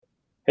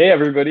Hey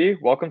everybody,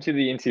 welcome to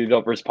the Into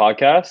Developers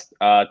podcast.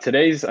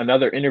 Today's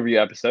another interview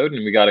episode,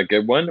 and we got a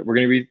good one. We're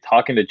going to be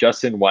talking to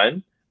Justin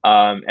Nguyen,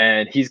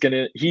 and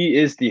he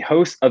is the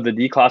host of the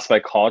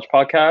Declassified College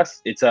podcast.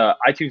 It's a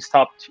iTunes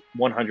Top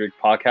 100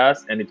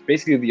 podcast, and it's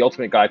basically the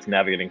ultimate guide to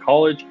navigating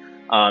college.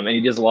 And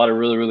he does a lot of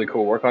really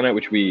cool work on it,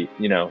 which we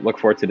look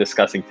forward to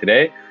discussing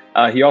today.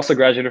 He also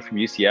graduated from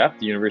UCF,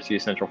 the University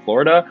of Central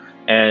Florida,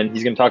 and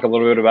he's going to talk a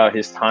little bit about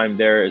his time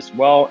there as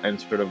well,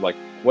 and sort of like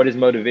what his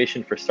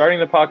motivation for starting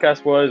the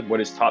podcast was, what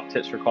his top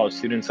tips for college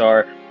students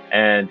are,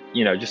 and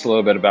just a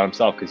little bit about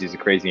himself because he's a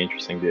crazy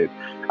interesting dude.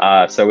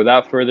 So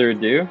without further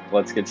ado,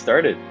 let's get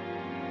started.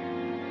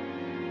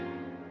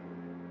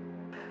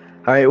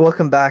 All right,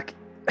 welcome back,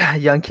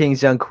 young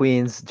kings, young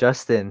queens.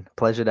 Justin,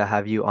 pleasure to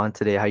have you on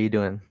today. How you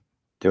doing?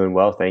 Doing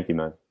well, thank you,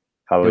 man.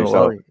 How about Doing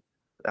yourself? well.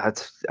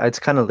 It's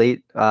kind of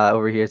late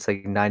over here. It's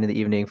like 9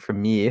 p.m. for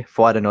me.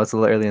 For I don't know, it's a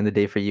little early in the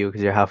day for you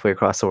because you're halfway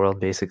across the world,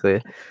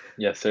 basically.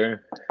 Yes, sir.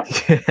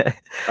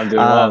 I'm doing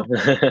well.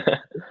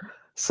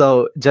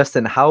 So,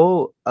 Justin,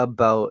 how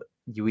about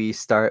we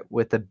start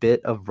with a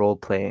bit of role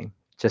playing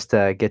just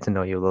to get to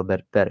know you a little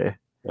bit better?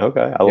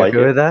 Okay, I You like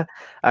agree it. with that?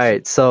 All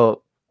right,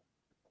 so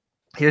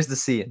here's the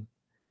scene.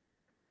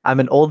 I'm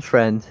an old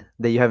friend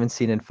that you haven't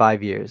seen in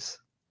 5 years.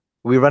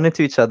 We run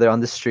into each other on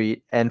the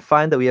street and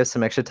find that we have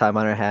some extra time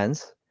on our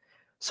hands.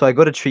 So I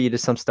go to treat you to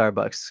some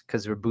Starbucks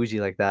because we're bougie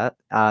like that,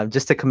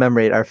 just to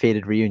commemorate our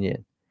fated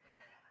reunion.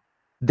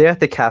 There at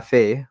the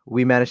cafe,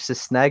 we manage to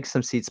snag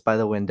some seats by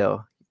the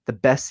window, the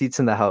best seats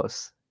in the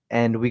house,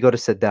 and we go to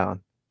sit down.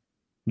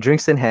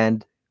 Drinks in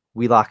hand,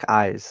 we lock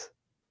eyes,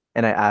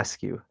 and I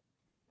ask you,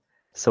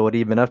 so what have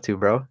you been up to,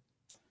 bro?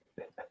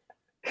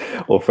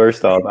 Well,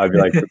 first off, I'd be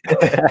like,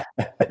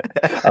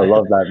 I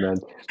love that, man.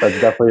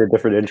 That's definitely a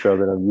different intro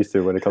than I'm used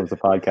to when it comes to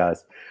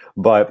podcasts.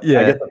 But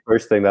I guess the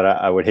first thing that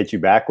I would hit you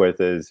back with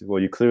is,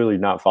 well, you clearly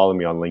not follow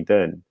me on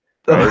LinkedIn,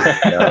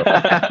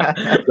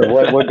 right? So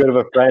what good of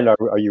a friend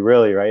are you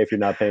really, right? If you're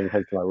not paying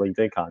attention to my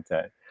LinkedIn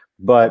content.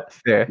 But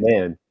Fair.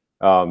 man,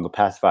 the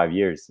past 5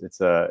 years,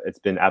 it's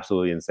been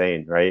absolutely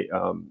insane, right?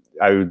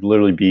 I would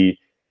literally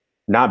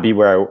not be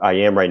where I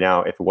am right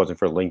now if it wasn't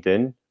for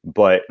LinkedIn,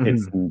 but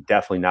it's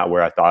definitely not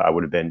where I thought I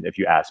would have been if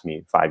you asked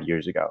me 5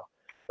 years ago,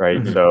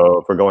 right? So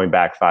if we're going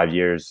back 5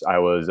 years, I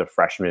was a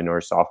freshman or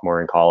a sophomore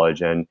in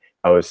college, and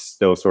I was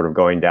still sort of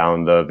going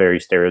down the very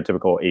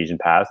stereotypical Asian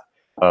path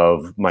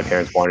of my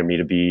parents wanted me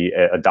to be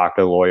a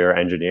doctor, lawyer,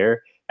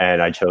 engineer,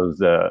 and I chose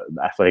the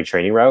athletic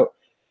training route.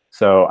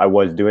 So I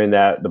was doing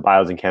that. The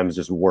bios and chems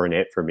just weren't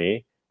it for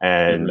me.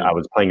 And I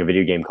was playing a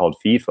video game called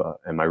FIFA,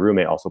 and my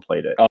roommate also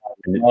played it. Oh,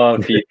 I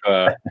love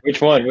FIFA.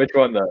 Which one? Which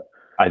one though?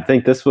 I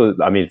think this was,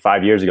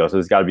 5 years ago, so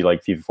it's got to be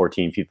like FIFA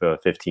 14,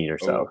 FIFA 15 or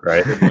so,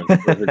 right? Those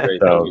are great.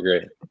 Those are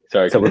great.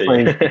 Sorry, so we're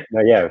playing,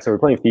 so we're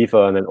playing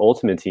FIFA, and then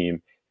Ultimate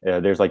Team.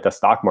 There's like the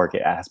stock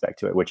market aspect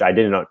to it, which I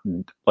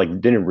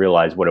didn't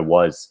realize what it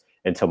was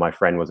until my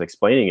friend was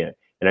explaining it.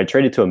 And I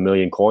traded to 1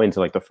 million coins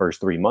in like the first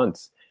 3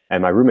 months.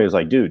 And my roommate was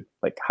like, "Dude,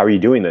 like, how are you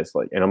doing this?"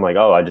 Like, and I'm like,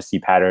 "Oh, I just see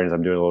patterns.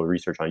 I'm doing a little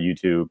research on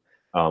YouTube,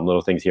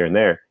 little things here and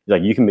there." He's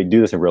like, "You can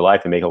do this in real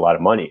life and make a lot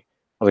of money."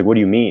 I was like, "What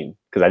do you mean?"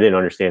 Because I didn't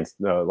understand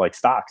like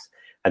stocks,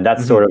 and that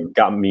sort of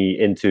got me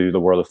into the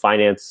world of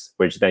finance,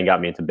 which then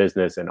got me into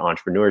business and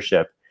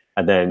entrepreneurship.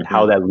 And then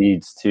how that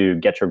leads to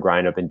Get Your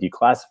Grind Up and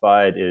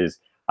Declassified is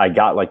I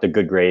got like the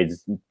good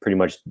grades, pretty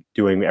much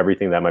doing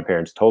everything that my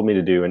parents told me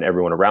to do and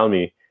everyone around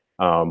me.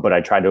 But I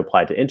tried to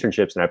apply to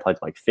internships, and I applied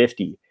to like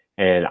 50.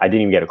 And I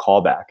didn't even get a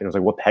call back. And I was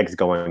like, what the heck's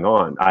going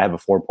on? I have a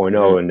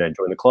 4.0 and then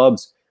join the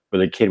clubs where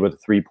the kid with a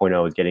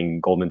 3.0 is getting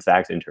Goldman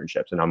Sachs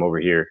internships. And I'm over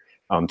here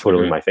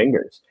twiddling my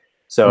fingers.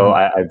 So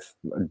I've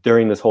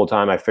during this whole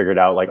time, I figured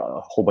out like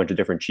a whole bunch of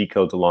different cheat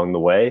codes along the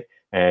way.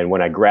 And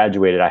when I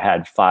graduated, I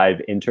had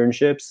 5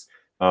 internships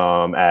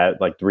at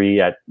like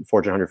 3 at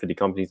Fortune 150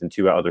 companies and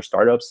 2 at other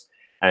startups.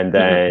 And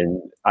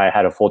then I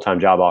had a full-time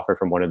job offer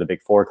from one of the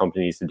big 4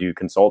 companies to do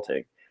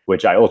consulting,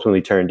 which I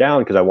ultimately turned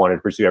down because I wanted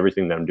to pursue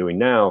everything that I'm doing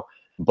now.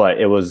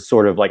 But it was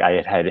sort of like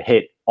I had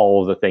hit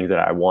all of the things that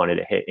I wanted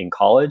to hit in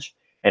college.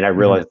 And I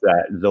realized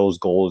that those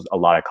goals, a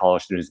lot of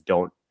college students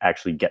don't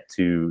actually get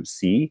to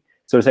see,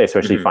 so to say,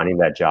 especially finding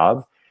that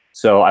job.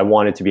 So I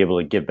wanted to be able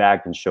to give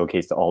back and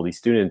showcase to all these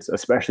students,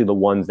 especially the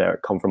ones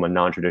that come from a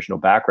non-traditional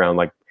background.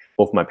 Like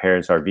both my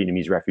parents are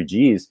Vietnamese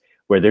refugees,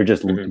 where they're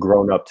just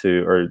grown up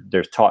to, or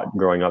they're taught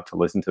growing up to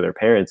listen to their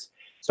parents.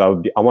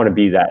 So I want to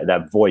be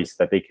that voice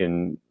that they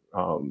can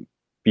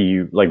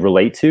be like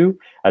relate to,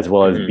 as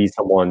well as be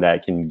someone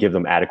that can give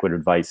them adequate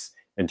advice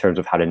in terms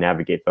of how to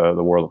navigate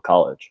the world of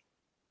college.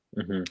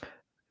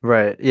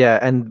 Right. Yeah.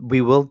 And we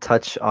will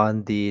touch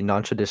on the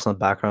non-traditional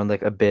background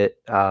like a bit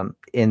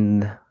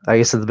in, I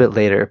guess, a little bit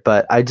later.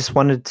 But I just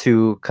wanted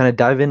to kind of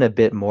dive in a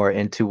bit more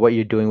into what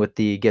you're doing with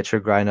the Get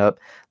Your Grind Up,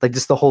 like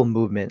just the whole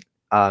movement.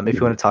 If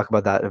you want to talk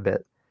about that a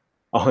bit.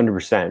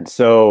 100%.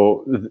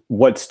 So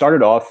what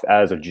started off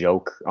as a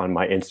joke on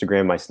my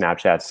Instagram, my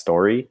Snapchat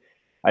story,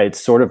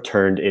 it's sort of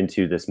turned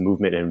into this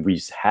movement, and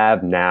we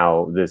have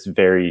now this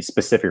very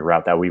specific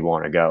route that we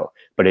want to go,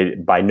 but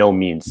it by no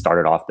means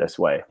started off this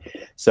way.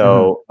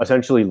 So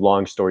essentially,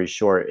 long story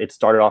short, it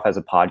started off as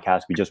a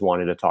podcast. We just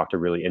wanted to talk to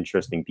really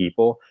interesting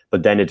people,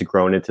 but then it's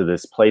grown into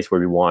this place where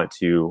we want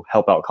to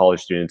help out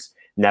college students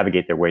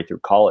navigate their way through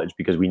college,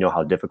 because we know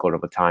how difficult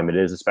of a time it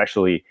is,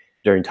 especially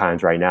during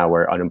times right now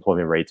where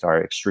unemployment rates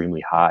are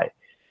extremely high.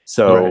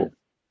 So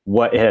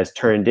what it has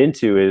turned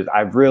into is,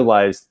 I've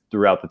realized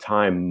throughout the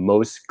time,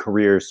 most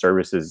career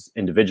services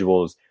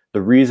individuals,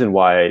 the reason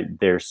why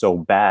they're so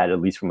bad, at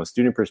least from a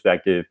student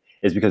perspective,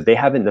 is because they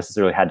haven't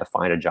necessarily had to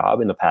find a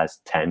job in the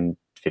past 10,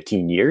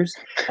 15 years.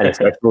 And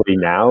especially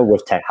now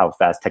with how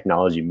fast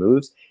technology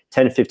moves,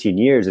 10 to 15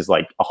 years is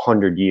like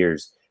 100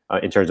 years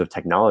in terms of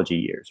technology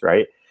years,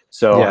 right?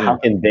 So how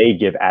can they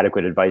give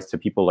adequate advice to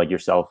people like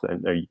yourself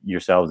and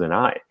yourselves and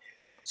I?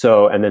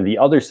 So, and then the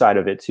other side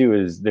of it too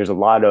is there's a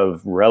lot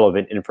of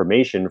relevant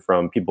information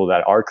from people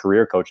that are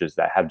career coaches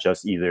that have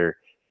just either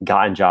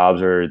gotten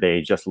jobs or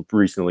they just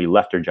recently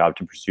left their job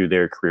to pursue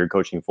their career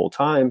coaching full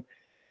time.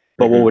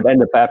 But what would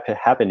end up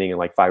happening in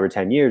like 5 or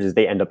 10 years is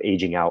they end up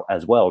aging out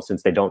as well,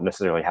 since they don't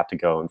necessarily have to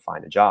go and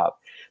find a job.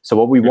 So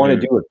what we want to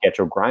do with Get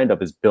Your Grind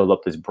Up is build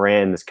up this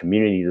brand, this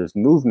community, this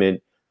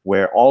movement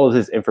where all of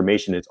this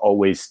information is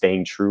always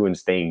staying true and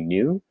staying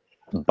new,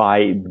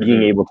 by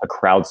being able to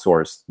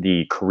crowdsource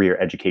the career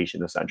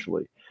education,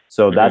 essentially.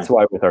 So that's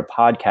why with our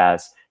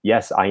podcast,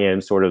 yes, I am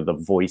sort of the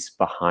voice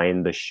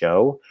behind the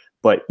show,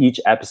 but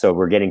each episode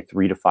we're getting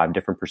 3 to 5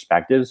 different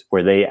perspectives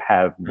where they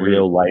have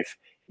real life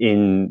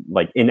in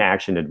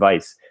action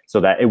advice,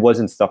 so that it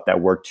wasn't stuff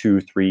that worked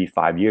 2, 3,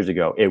 5 years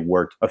ago. It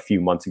worked a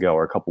few months ago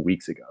or a couple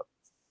weeks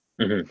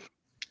ago.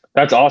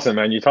 That's awesome,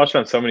 man. You touched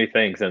on so many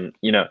things. And,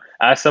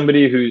 as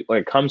somebody who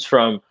comes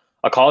from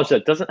a college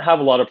that doesn't have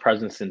a lot of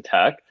presence in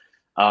tech,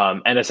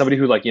 and as somebody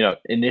who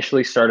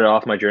initially started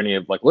off my journey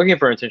of looking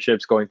for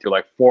internships, going through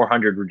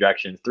 400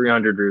 rejections,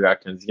 300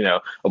 rejections,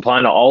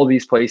 applying to all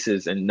these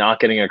places and not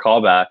getting a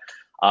call back.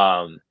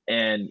 And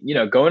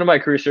going to my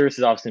career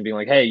services office and being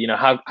like, hey,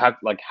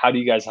 how do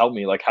you guys help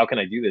me? How can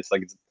I do this?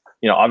 It's,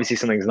 obviously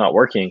something's not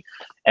working,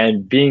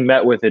 and being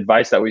met with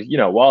advice that was,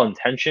 well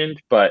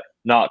intentioned, but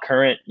not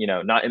current,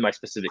 not in my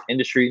specific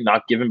industry,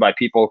 not given by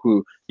people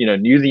who,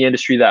 knew the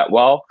industry that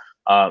well.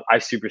 I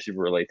super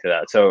relate to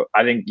that. So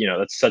I think,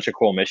 that's such a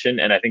cool mission.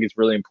 And I think it's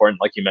really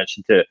important, like you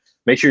mentioned, to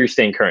make sure you're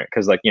staying current.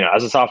 Cause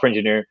as a software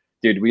engineer,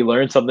 dude, we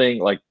learned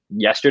something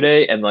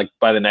yesterday and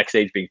by the next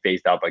day it's being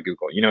phased out by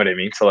Google. You know what I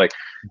mean? So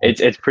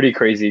it's pretty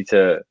crazy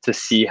to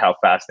see how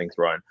fast things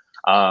run.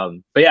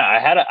 But yeah, I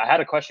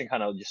had a question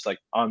kind of just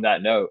on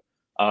that note.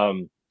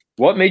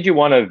 What made you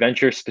want to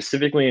venture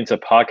specifically into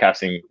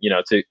podcasting,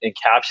 to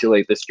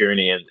encapsulate this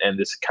journey and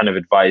this kind of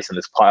advice and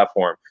this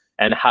platform?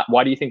 And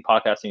why do you think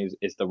podcasting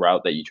is the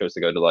route that you chose to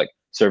go to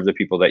serve the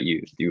people that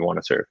you want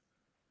to serve?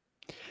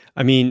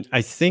 I mean,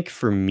 I think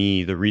for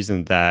me, the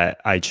reason that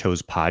I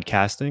chose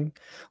podcasting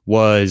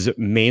was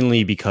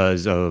mainly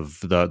because of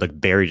the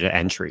barrier to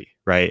entry,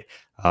 right?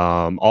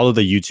 All of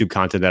the YouTube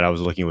content that I was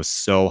looking was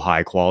so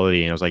high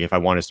quality, and I was like, if I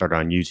want to start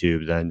on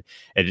YouTube, then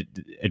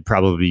it'd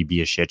probably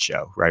be a shit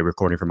show, right?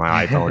 Recording from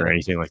my iPhone or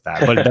anything like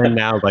that. But then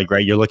now,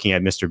 right, you're looking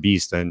at Mr.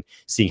 Beast and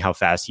seeing how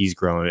fast he's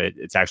grown.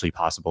 It's actually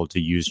possible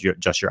to use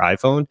just your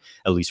iPhone,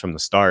 at least from the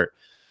start.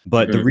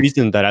 But the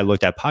reason that I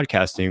looked at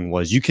podcasting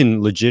was you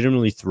can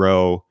legitimately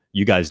throw,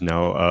 you guys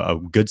know, a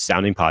good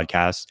sounding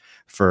podcast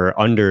for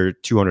under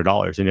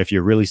 $200. And if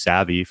you're really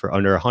savvy, for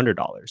under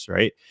 $100,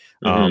 right?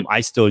 I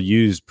still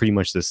use pretty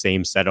much the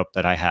same setup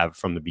that I have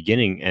from the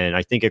beginning. And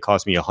I think it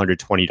cost me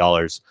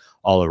 $120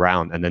 all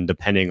around. And then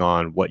depending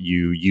on what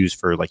you use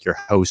for your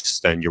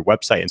hosts and your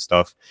website and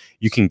stuff,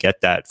 you can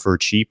get that for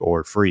cheap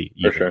or free,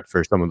 even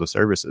for some of the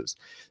services.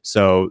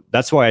 So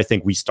that's why I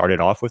think we started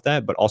off with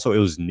that, but also it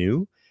was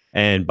new.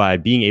 And by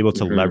being able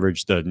to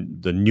leverage the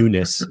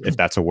newness, if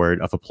that's a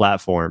word, of a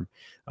platform,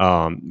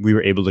 we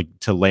were able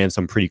to land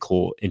some pretty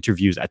cool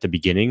interviews at the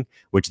beginning,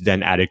 which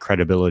then added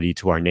credibility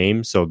to our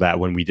name, so that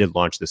when we did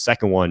launch the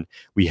second one,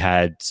 we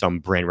had some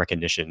brand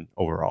recognition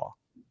overall.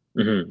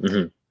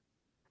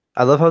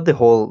 I love how the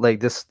whole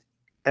this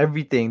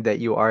everything that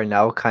you are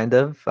now kind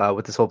of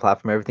with this whole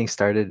platform, everything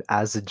started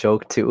as a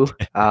joke too.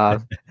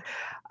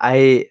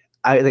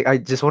 I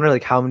just wonder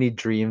how many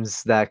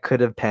dreams that could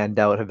have panned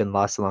out have been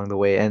lost along the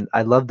way. And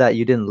I love that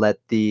you didn't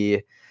let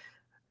the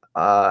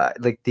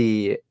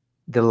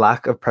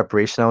lack of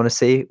preparation, I want to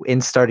say, in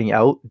starting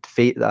out,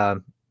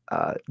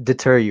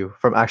 deter you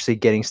from actually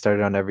getting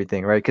started on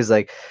everything, right? Because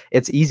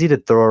it's easy to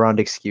throw around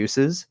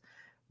excuses,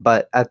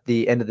 but at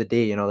the end of the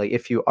day,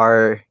 if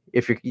you're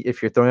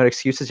throwing out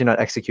excuses, you're not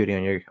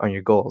executing on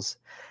your goals,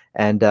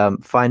 and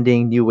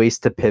finding new ways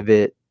to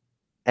pivot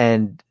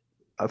and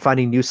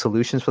finding new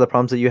solutions for the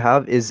problems that you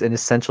have is an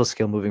essential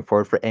skill moving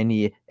forward for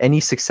any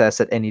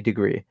success at any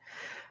degree.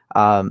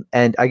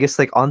 And I guess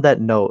on that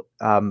note,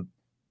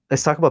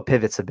 let's talk about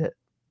pivots a bit.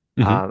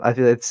 I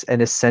feel it's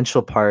an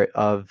essential part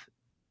of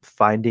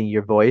finding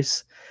your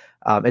voice.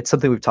 It's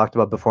something we've talked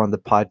about before on the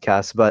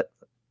podcast, but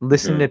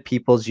listening to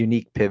people's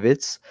unique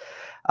pivots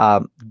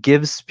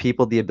gives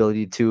people the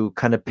ability to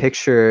kind of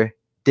picture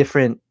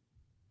different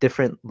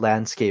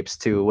landscapes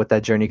to what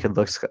that journey could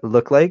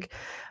look like,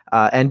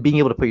 and being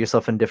able to put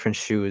yourself in different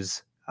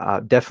shoes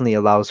definitely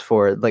allows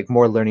for like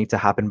more learning to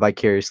happen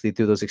vicariously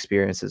through those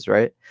experiences,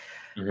 right?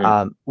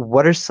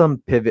 What are some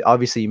pivot?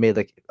 Obviously, you made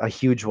like a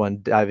huge one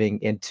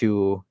diving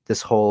into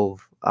this whole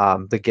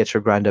the Get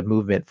Your Grind Up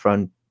movement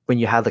from when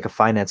you had like a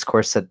finance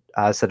course set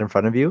in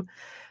front of you.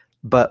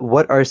 But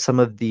what are some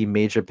of the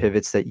major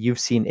pivots that you've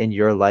seen in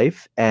your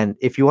life? And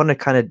if you want to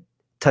kind of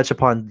touch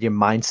upon your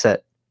mindset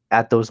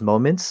at those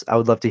moments, I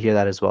would love to hear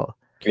that as well.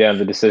 Yeah, and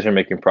the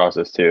decision-making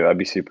process too. I'd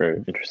be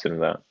super interested in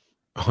that.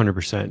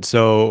 100%.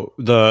 So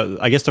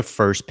I guess the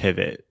first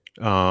pivot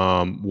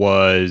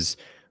was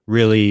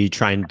really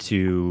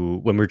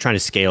when we were trying to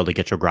scale the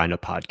Get Your Grind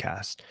Up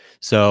podcast.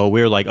 So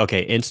we were like,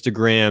 okay,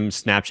 Instagram,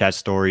 Snapchat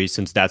stories,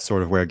 since that's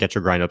sort of where Get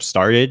Your Grind Up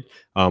started,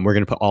 we're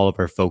going to put all of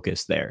our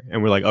focus there.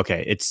 And we're like,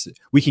 okay,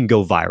 we can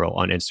go viral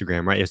on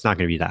Instagram, right? It's not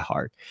going to be that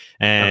hard.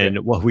 And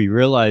what we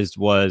realized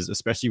was,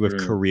 especially with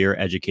career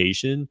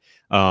education,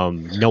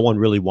 no one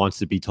really wants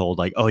to be told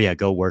like, oh yeah,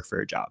 go work for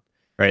a job.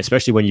 Right,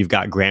 especially when you've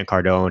got Grant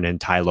Cardone and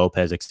Ty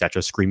Lopez,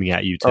 etc., screaming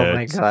at you oh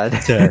my God.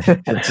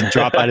 to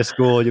drop out of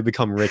school, you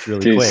become rich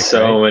really quick.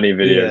 So many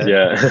videos,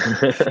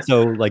 yeah.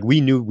 So like we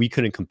knew we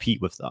couldn't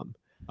compete with them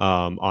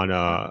on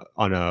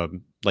a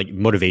like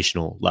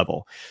motivational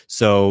level.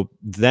 So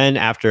then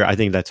after, I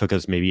think that took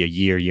us maybe a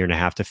year and a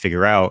half to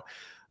figure out,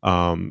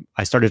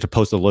 I started to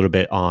post a little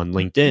bit on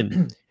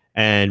LinkedIn.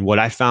 And what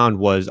I found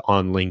was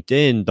on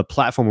LinkedIn, the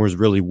platform was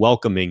really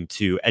welcoming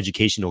to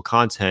educational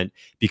content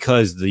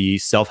because the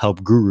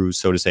self-help gurus,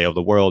 so to say, of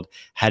the world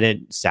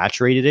hadn't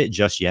saturated it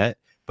just yet.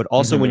 But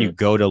also when you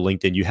go to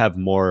LinkedIn, you have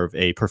more of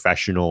a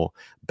professional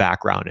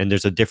background and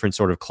there's a different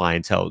sort of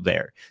clientele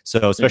there.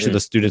 So especially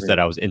the students that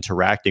I was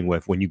interacting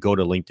with, when you go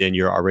to LinkedIn,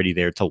 you're already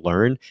there to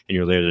learn and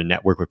you're there to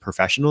network with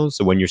professionals.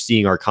 So when you're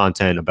seeing our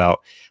content about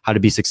how to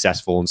be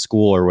successful in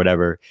school or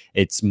whatever,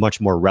 it's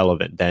much more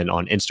relevant than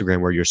on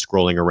Instagram where you're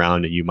scrolling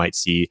around and you might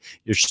see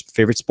your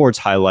favorite sports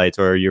highlights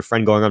or your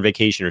friend going on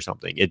vacation or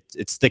something.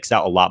 It sticks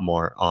out a lot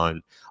more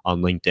on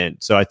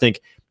LinkedIn. So I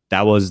think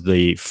that was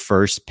the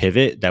first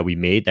pivot that we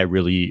made that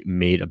really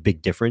made a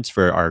big difference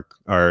for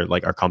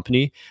our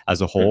company as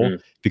a whole,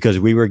 because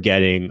we were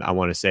getting, I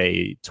want to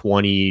say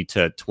 20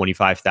 to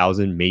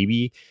 25,000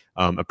 maybe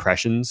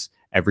impressions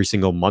every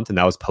single month. And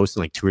that was posting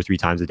like 2 or 3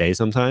 times a day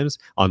sometimes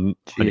on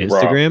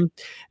Instagram.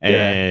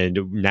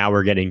 And now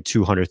we're getting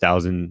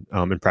 200,000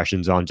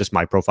 impressions on just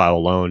my profile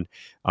alone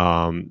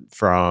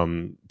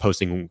from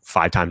posting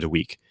 5 times a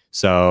week.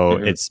 So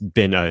it's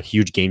been a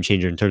huge game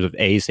changer in terms of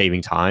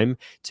saving time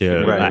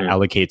to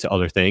allocate to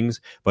other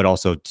things, but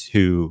also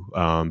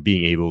to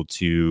being able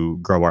to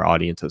grow our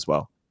audience as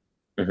well.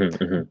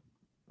 Do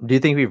you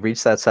think we've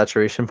reached that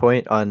saturation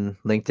point on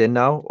LinkedIn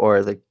now,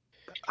 or like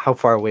how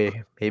far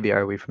away maybe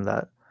are we from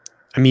that?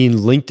 I mean,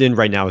 LinkedIn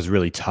right now is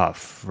really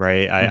tough,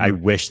 right? I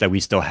wish that we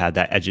still had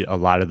a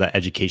lot of the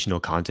educational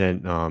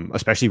content,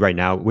 especially right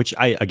now, which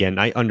I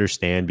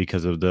understand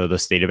because of the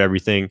state of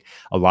everything.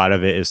 A lot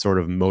of it is sort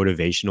of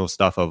motivational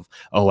stuff of,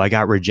 oh, I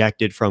got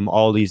rejected from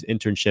all these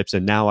internships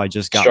and now I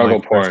just got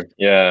struggle porn.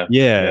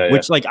 Yeah.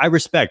 Which like I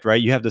respect,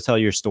 right? You have to tell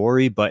your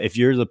story, but if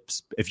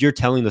you're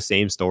telling the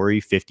same story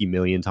 50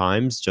 million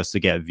times just to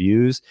get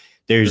views,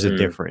 there's a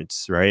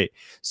difference, right?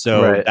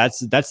 So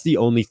that's the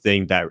only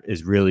thing that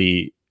is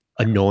really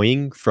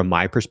annoying from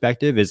my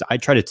perspective is I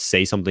try to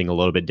say something a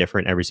little bit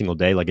different every single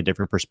day, like a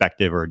different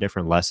perspective or a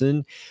different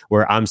lesson,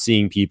 where I'm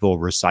seeing people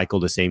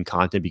recycle the same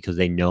content because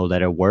they know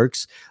that it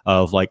works,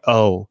 of like,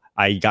 oh,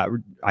 I got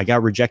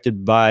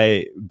rejected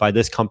by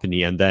this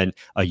company and then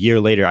a year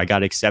later I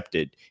got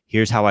accepted.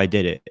 Here's how I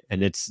did it.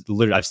 And it's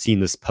literally, I've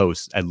seen this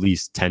post at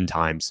least 10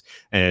 times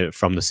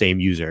from the same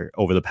user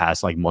over the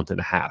past like month and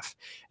a half.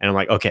 And I'm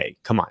like, okay,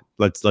 come on,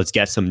 let's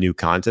get some new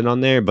content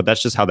on there. But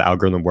that's just how the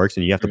algorithm works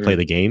and you have to play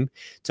the game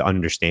to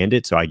understand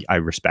it. So I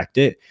respect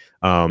it.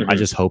 I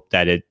just hope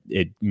that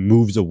it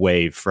moves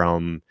away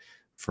from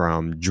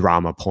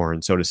drama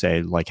porn, so to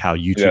say, like how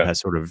YouTube has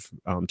sort of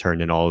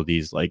turned in all of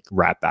these like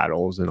rap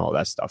battles and all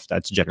that stuff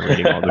that's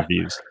generating all the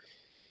views.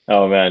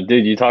 Oh man,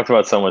 dude, you talked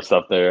about so much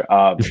stuff there.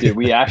 Dude,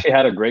 we actually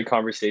had a great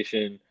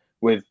conversation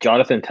with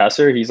Jonathan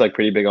Tesser. He's like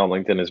pretty big on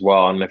LinkedIn as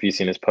well. I don't know if you've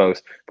seen his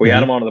post, but we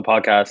had him on the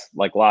podcast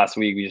like last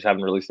week. We just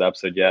haven't released the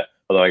episode yet.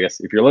 Although I guess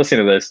if you're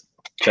listening to this,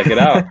 check it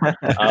out.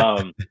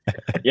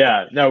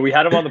 We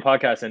had him on the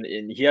podcast and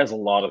he has a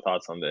lot of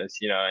thoughts on this,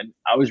 and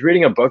I was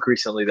reading a book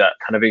recently that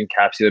kind of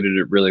encapsulated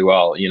it really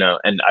well,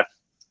 and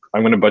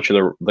I'm going to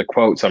butcher the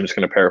quote, so I'm just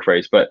going to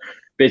paraphrase, but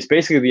it's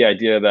basically the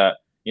idea that,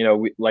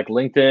 we like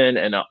LinkedIn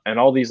and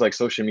all these like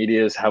social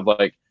medias have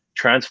like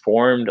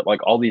transformed like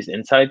all these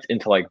insights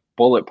into like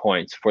bullet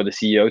points for the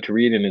CEO to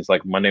read in his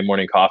like Monday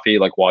morning coffee,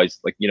 like while he's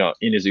like,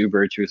 in his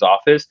Uber to his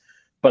office.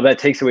 But that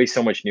takes away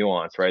so much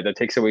nuance, right? That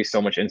takes away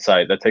so much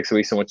insight. That takes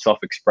away so much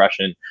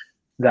self-expression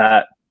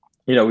that,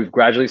 we've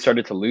gradually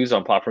started to lose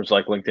on platforms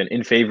like LinkedIn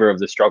in favor of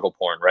the struggle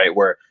porn, right?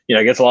 Where,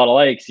 it gets a lot of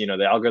likes, the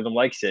algorithm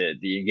likes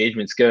it, the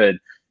engagement's good.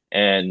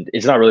 and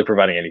it's not really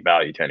providing any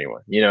value to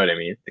anyone. You know what I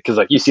mean? Because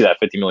like you see that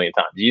 50 million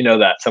times. You know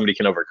that somebody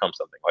can overcome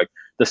something. Like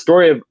the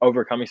story of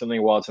overcoming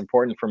something, while it's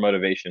important for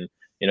motivation,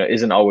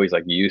 isn't always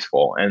like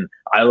useful. And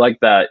I like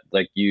that,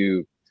 like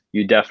you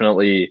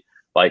definitely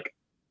like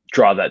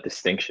draw that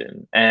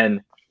distinction.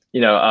 And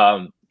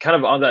kind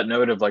of on that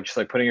note of like just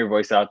like putting your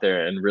voice out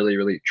there and really,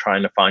 really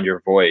trying to find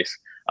your voice.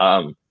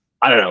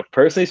 I don't know,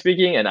 personally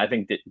speaking, and I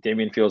think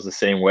Damien feels the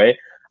same way.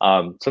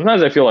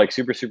 Sometimes I feel like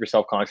super, super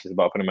self-conscious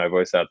about putting my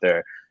voice out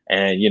there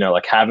and,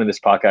 like having this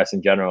podcast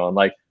in general. And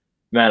like,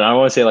 man, I don't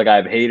want to say like I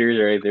have haters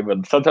or anything,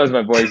 but sometimes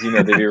my boys,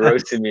 they be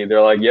roasting me.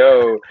 They're like,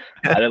 yo,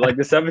 I didn't like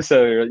this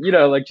episode,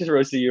 or, like just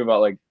roasting you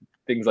about like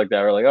things like that.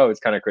 Or like, oh, it's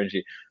kind of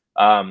cringy.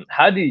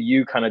 How do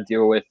you kind of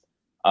deal with,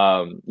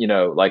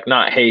 like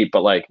not hate,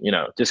 but like,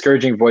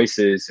 discouraging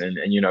voices and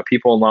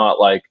people not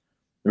like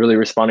really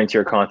responding to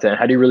your content?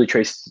 How do you really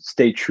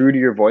stay true to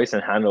your voice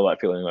and handle that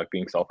feeling like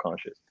being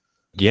self-conscious?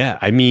 Yeah,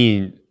 I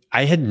mean,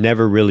 I had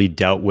never really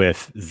dealt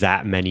with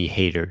that many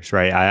haters,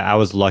 right? I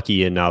was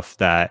lucky enough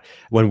that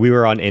when we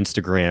were on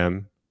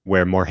Instagram,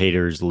 where more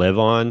haters live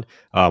on,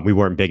 we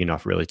weren't big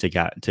enough really to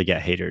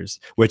get haters.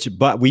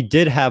 But we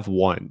did have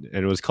one,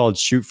 and it was called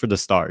Shoot for the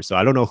Stars. So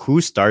I don't know who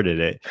started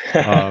it.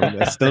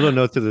 I still don't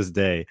know to this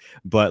day.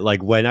 But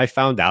like when I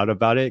found out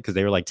about it, because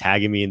they were like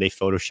tagging me and they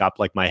photoshopped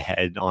like my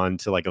head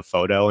onto like a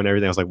photo and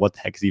everything, I was like, "What the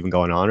heck is even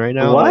going on right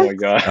now?" What? Oh my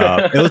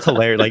god! It was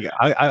hilarious. Like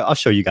I'll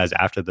show you guys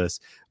after this.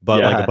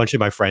 But like a bunch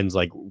of my friends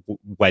like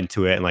went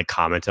to it and like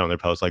commented on their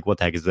post like, "What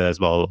the heck is this?"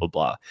 Blah blah blah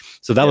blah.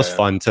 So that was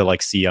fun to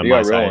like see on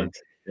my side.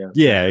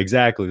 Yeah,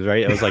 exactly.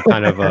 Right. It was like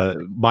kind of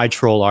my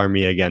troll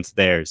army against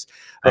theirs,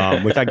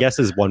 which I guess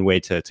is one way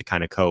to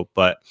kind of cope.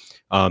 But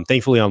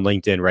thankfully on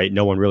LinkedIn, right,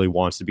 no one really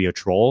wants to be a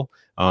troll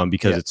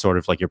because it's sort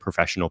of like your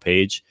professional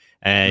page.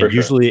 And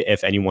usually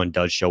if anyone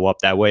does show up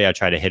that way, I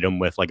try to hit them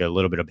with like a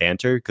little bit of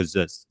banter because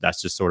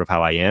that's just sort of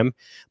how I am.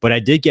 But I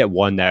did get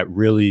one that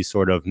really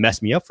sort of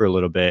messed me up for a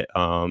little bit. I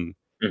want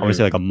to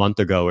say like a month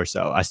ago or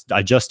so.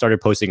 I just started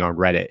posting on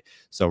Reddit.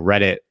 So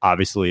Reddit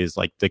obviously is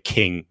like the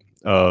king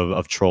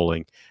of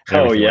trolling and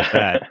everything like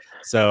that.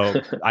 So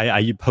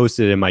I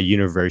posted in my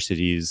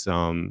university's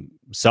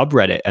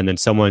subreddit, and then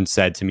someone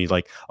said to me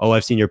like, "Oh,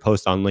 I've seen your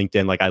post on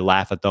LinkedIn. Like I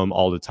laugh at them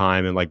all the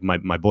time, and like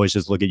my boys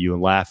just look at you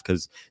and laugh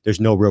because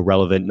there's no real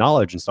relevant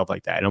knowledge and stuff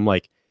like that." And I'm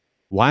like,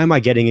 why am I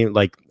getting it?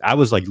 Like I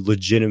was like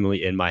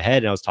legitimately in my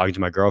head, and I was talking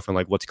to my girlfriend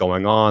like, what's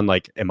going on?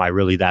 Like, am I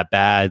really that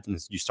bad? And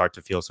you start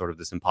to feel sort of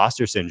this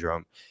imposter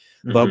syndrome.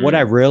 But what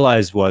I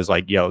realized was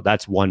like, yo,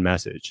 that's one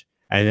message.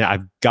 And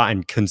I've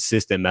gotten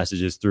consistent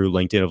messages through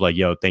LinkedIn of like,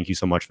 yo, thank you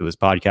so much for this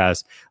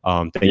podcast.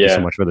 Thank you so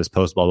much for this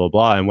post, blah, blah,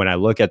 blah. And when I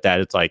look at that,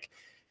 it's like,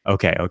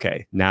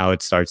 okay. Now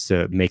it starts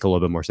to make a little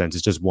bit more sense.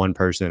 It's just one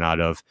person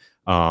out of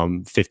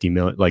 50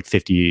 million, like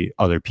 50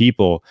 other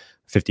people.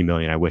 50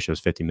 million. I wish it was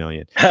 50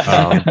 million.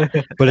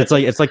 But it's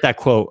like that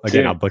quote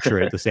again. I'll butcher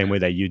it the same way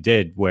that you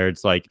did, where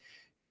it's like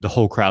the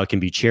whole crowd can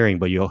be cheering,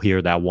 but you'll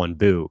hear that one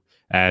boo.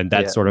 And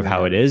that's sort of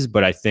how it is.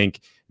 But I think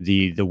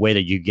the way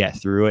that you get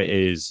through it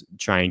is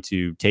trying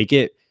to take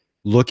it,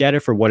 look at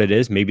it for what it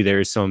is. Maybe there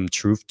is some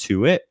truth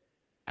to it,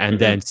 and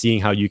then seeing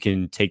how you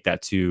can take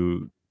that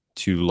to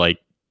like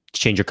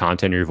change your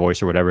content or your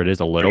voice or whatever it is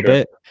a little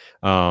bit.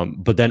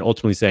 But then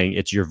ultimately saying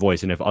it's your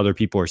voice. And if other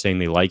people are saying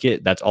they like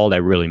it, that's all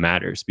that really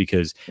matters,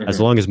 because as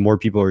long as more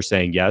people are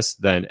saying yes,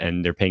 then,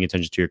 and they're paying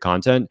attention to your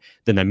content,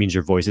 then that means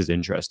your voice is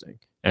interesting.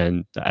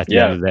 And at the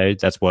end of the day,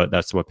 that's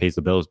what pays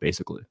the bills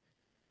basically.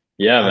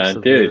 Yeah, man,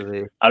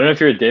 dude. I don't know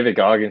if you're a David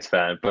Goggins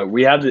fan, but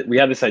we had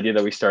this idea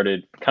that we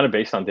started kind of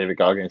based on David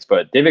Goggins.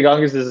 But David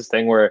Goggins is this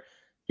thing where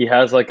he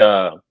has like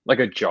a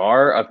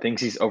jar of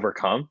things he's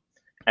overcome,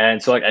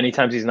 and so like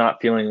anytime he's not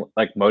feeling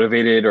like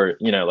motivated, or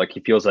like he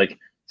feels like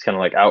he's kind of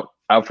like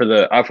out for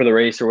the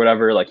race or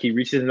whatever, like he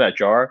reaches in that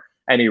jar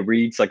and he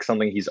reads like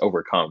something he's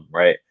overcome,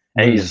 right?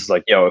 And he's just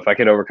like, yo, if I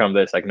could overcome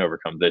this, I can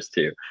overcome this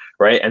too.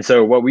 Right. And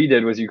so what we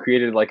did was you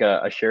created like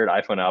a shared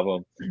iPhone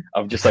album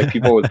of just like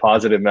people with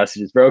positive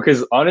messages, bro.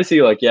 Cause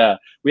honestly, like, yeah,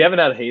 we haven't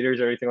had haters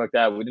or anything like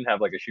that. We didn't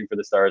have like a shoot for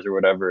the stars or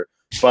whatever.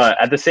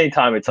 But at the same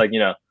time, it's like,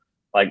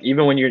 like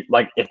even when you're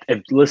like,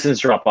 if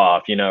listens drop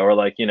off, or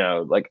like,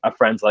 like a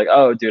friend's like,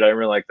 oh, dude, I didn't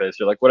really like this,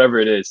 or like whatever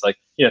it is, like,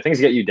 things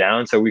get you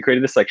down. So we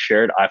created this like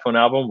shared iPhone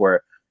album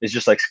where it's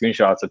just like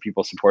screenshots of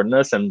people supporting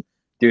us. And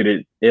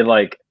dude, it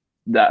like,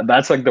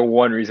 that's like the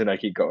one reason I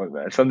keep going,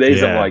 man. Some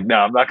days I'm like, no,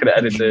 I'm not gonna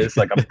edit this.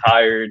 Like I'm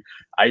tired.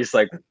 I just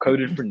like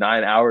coded for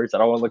 9 hours. I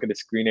don't want to look at the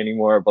screen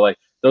anymore. But like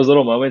those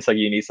little moments, like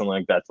you need something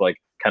like that to like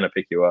kind of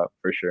pick you up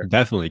for sure.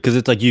 Definitely, because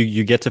it's like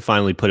you get to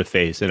finally put a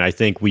face, and I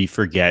think we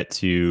forget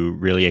to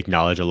really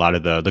acknowledge a lot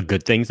of the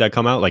good things that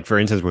come out. Like for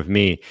instance, with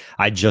me,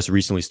 I just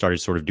recently started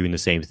sort of doing the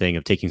same thing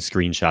of taking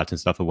screenshots and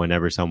stuff of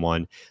whenever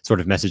someone sort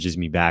of messages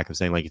me back of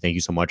saying like, thank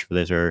you so much for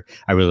this, or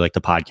I really like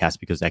the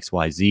podcast because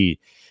XYZ.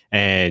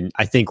 And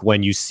I think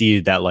when you see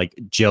that like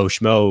Joe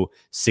Schmo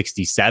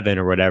 67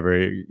 or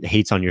whatever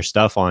hates on your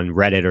stuff on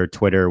Reddit or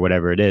Twitter or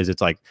whatever it is,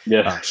 it's like,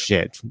 oh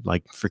shit,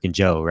 like freaking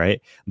Joe, right?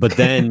 But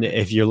then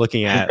if you're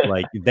looking at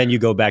like, then you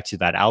go back to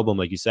that album,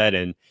 like you said,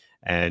 and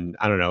And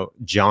I don't know,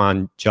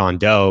 John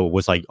Doe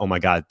was like, oh my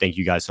God, thank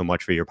you guys so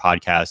much for your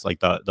podcast. Like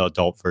the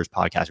adult first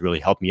podcast really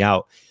helped me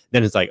out.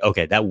 Then it's like,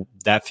 okay,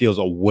 that feels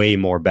a way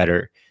more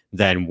better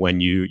than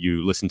when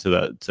you listen to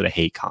the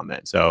hate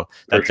comment. So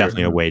that's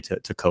definitely a way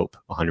to cope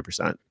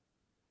 100%.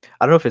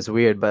 I don't know if it's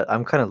weird, but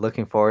I'm kind of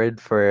looking forward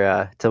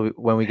for till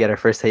when we get our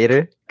first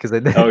hater, because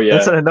Oh, yeah.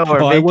 that's when I know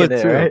we're I was making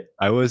it, too. right?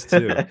 I was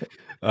too.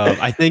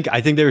 I think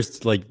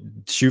there's like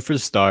Shoot for the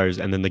Stars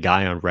and then the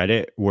guy on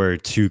Reddit were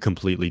two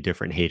completely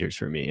different haters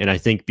for me, and I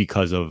think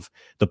because of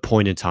the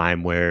point in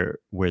time where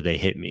they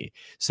hit me.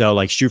 So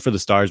like Shoot for the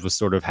Stars was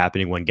sort of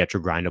happening when Get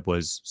Your Grind Up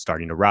was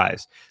starting to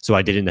rise, so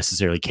I didn't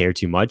necessarily care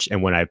too much.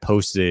 And when I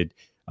posted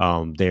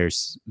their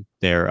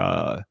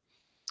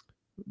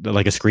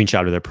like a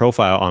screenshot of their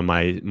profile on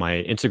my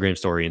Instagram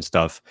story and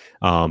stuff,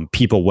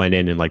 people went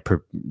in and like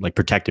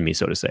protected me,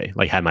 so to say,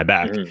 like had my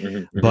back.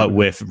 But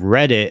with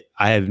Reddit,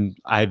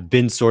 I've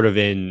been sort of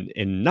in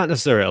not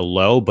necessarily a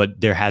low,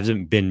 but there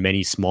hasn't been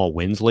many small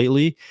wins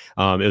lately.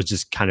 It was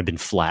just kind of been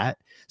flat.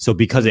 So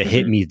because it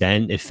hit me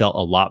then, it felt a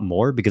lot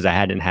more because I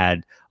hadn't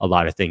had a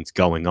lot of things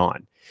going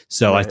on.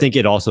 So I think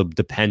it also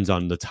depends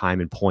on the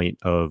time and point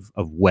of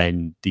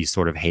when these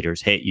sort of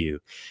haters hit you.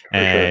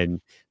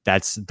 And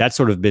that's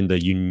sort of been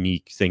the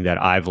unique thing that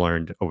I've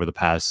learned over the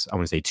past, I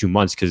want to say 2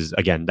 months, because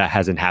again, that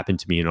hasn't happened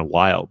to me in a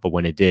while. But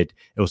when it did,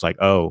 it was like,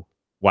 oh,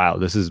 wow,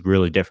 this is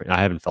really different.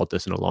 I haven't felt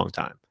this in a long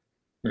time.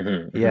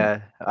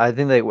 Yeah, I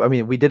think I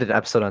mean, we did an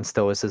episode on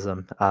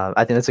stoicism.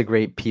 I think that's a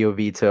great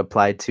POV to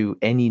apply to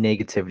any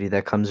negativity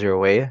that comes your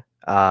way.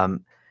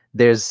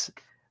 There's,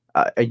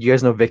 you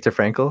guys know Viktor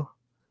Frankl?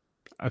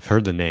 I've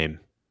heard the name.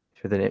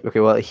 Okay,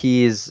 well,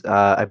 he's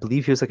I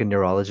believe he was like a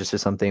neurologist or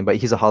something, but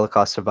he's a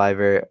Holocaust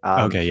survivor.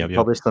 Okay, He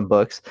published some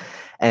books,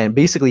 and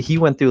basically he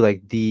went through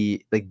like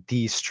the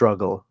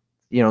struggle.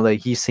 You know, like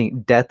he's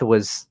seen death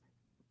was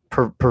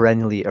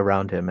perennially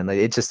around him, and like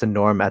it's just a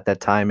norm at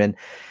that time. And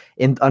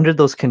under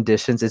those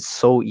conditions, it's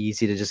so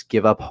easy to just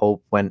give up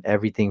hope when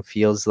everything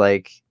feels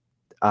like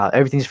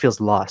everything just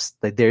feels lost.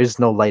 Like there is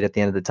no light at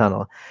the end of the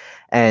tunnel,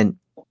 and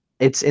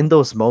it's in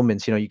those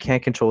moments, you know, you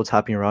can't control what's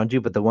happening around you,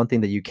 but the one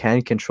thing that you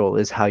can control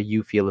is how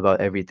you feel about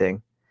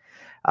everything.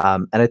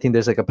 And I think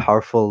there's like a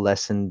powerful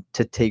lesson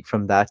to take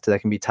from that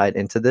can be tied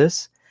into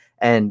this.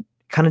 And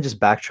kind of just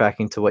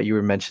backtracking to what you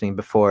were mentioning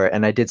before,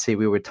 and I did say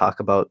we would talk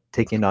about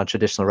taking a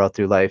non-traditional route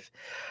through life.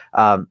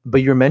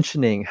 But you're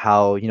mentioning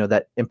how, you know,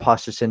 that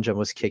imposter syndrome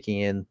was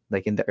kicking in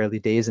like in the early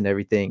days and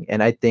everything.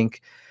 And I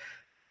think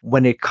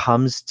when it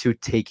comes to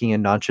taking a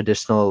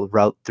non-traditional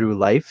route through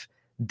life,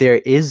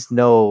 there's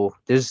no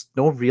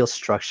real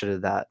structure to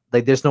that.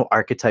 Like there's no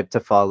archetype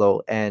to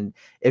follow, and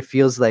it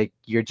feels like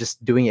you're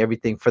just doing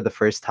everything for the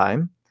first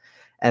time,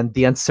 and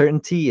the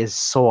uncertainty is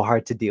so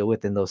hard to deal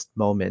with in those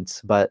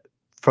moments. But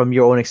from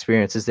your own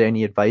experience, is there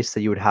any advice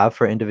that you would have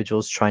for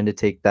individuals trying to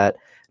take that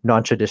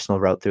non-traditional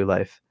route through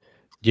life?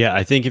 Yeah,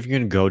 I think if you're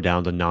going to go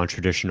down the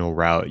non-traditional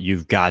route,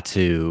 you've got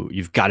to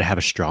have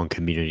a strong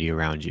community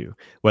around you,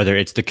 whether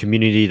it's the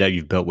community that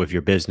you've built with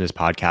your business,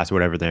 podcast,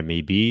 whatever that may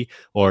be,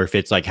 or if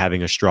it's like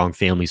having a strong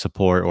family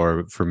support,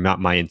 or for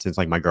my instance,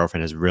 like my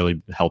girlfriend has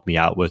really helped me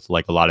out with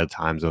like a lot of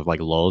times of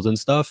like lulls and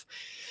stuff.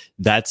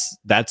 That's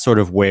sort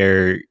of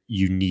where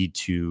you need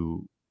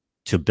to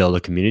build a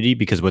community,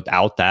 because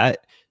without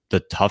that,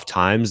 the tough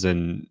times,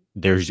 and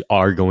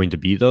are going to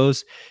be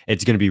those,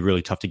 it's going to be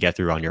really tough to get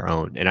through on your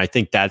own. And I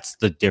think that's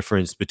the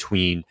difference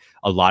between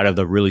a lot of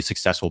the really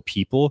successful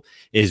people,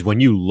 is when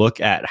you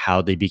look at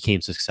how they became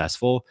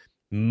successful,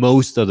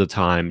 most of the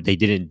time they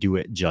didn't do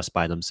it just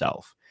by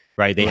themselves,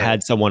 right? They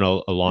had someone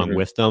along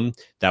with them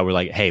that were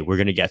like, hey, we're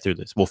going to get through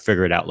this. We'll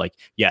figure it out. Like,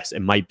 yes,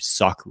 it might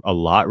suck a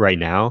lot right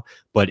now,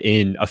 but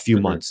in a few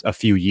months, a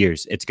few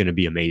years, it's going to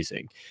be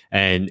amazing.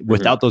 And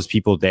without those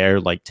people there,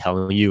 like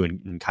telling you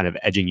and kind of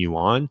edging you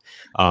on,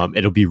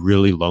 it'll be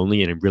really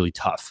lonely and really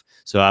tough.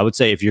 So I would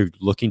say if you're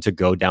looking to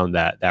go down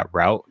that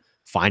route,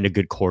 find a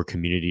good core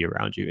community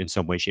around you in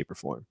some way, shape, or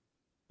form.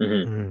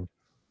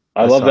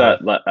 I love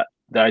that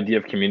the idea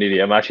of community.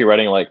 I'm actually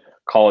writing like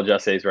college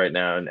essays right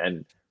now,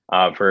 and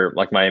for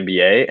like my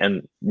MBA,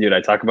 and dude,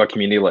 I talk about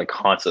community like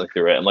constantly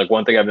through it. And like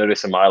one thing I've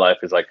noticed in my life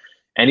is like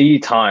any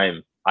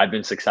time I've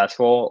been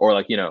successful or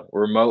like, you know,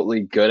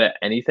 remotely good at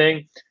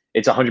anything,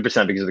 it's 100%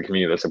 because of the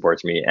community that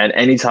supports me. And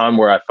any time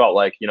where I felt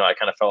like, you know, I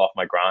kind of fell off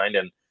my grind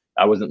and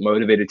I wasn't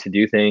motivated to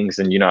do things,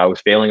 and, you know, I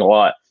was failing a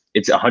lot,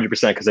 it's 100%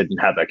 because I didn't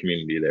have that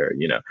community there,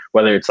 you know,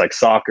 whether it's like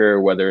soccer,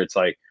 whether it's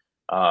like,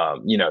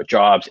 you know,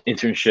 jobs,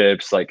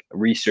 internships, like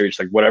research,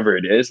 like whatever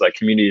it is, like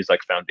community is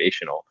like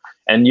foundational.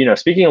 And, you know,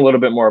 speaking a little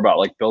bit more about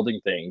like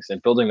building things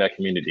and building that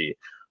community,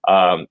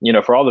 you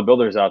know, for all the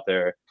builders out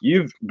there,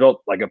 you've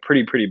built like a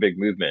pretty big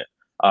movement.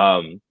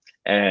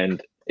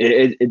 And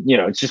you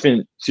know, it's just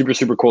been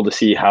super cool to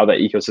see how that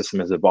ecosystem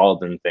has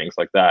evolved and things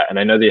like that. And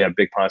I know they have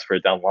big plans for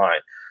it down the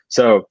line.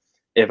 So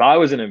if I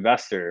was an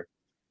investor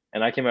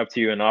and I came up to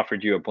you and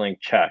offered you a blank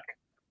check,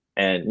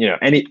 and, you know,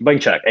 any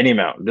blank check, any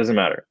amount, doesn't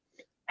matter,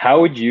 how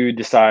would you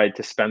decide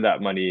to spend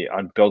that money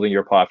on building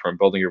your platform,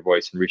 building your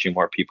voice, and reaching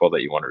more people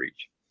that you want to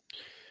reach?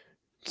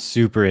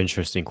 Super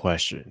interesting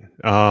question.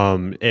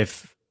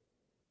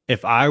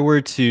 If I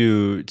were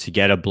to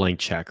get a blank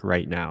check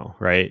right now,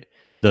 right?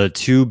 The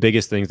two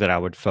biggest things that I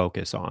would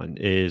focus on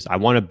is I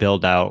want to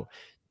build out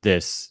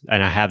this,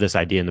 and I have this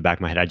idea in the back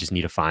of my head. I just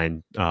need to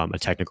find a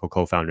technical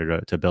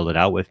co-founder to build it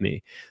out with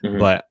me. Mm-hmm.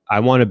 But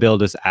I want to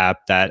build this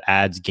app that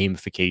adds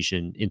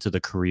gamification into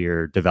the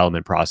career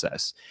development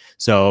process.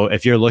 So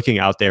if you're looking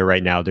out there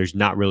right now, there's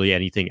not really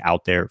anything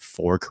out there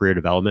for career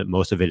development.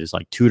 Most of it is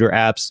like tutor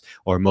apps,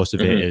 or most of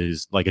it Mm-hmm.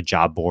 is like a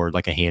job board,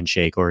 like a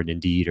Handshake or an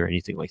Indeed or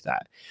anything like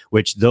that,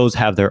 which those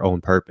have their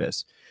own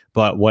purpose.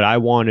 But what I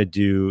want to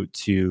do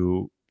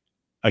to,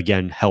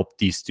 again, help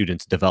these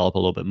students develop a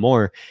little bit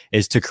more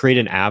is to create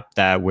an app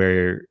that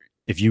where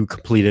if you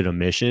completed a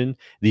mission,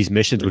 these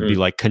missions would be Mm-hmm.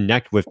 like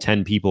connect with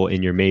 10 people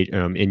in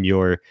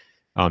your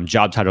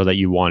job title that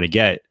you want to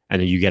get,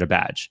 and then you get a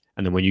badge.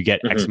 And then when you get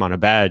X Mm-hmm. amount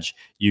of badge,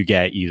 you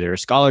get either a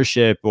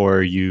scholarship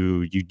or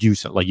you do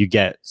so, like you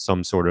get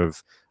some sort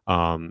of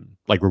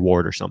like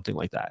reward or something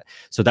like that.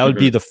 So that would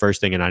be Mm-hmm. the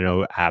first thing. And I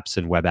know apps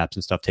and web apps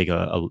and stuff take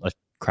a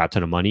crap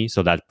ton of money,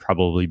 so that'd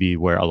probably be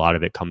where a lot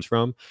of it comes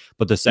from.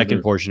 But the second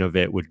Mm-hmm. portion of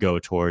it would go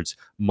towards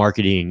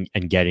marketing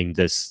and getting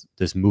this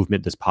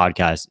movement, this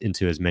podcast,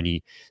 into as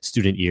many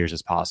student ears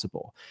as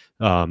possible.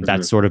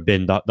 That's sort of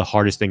been the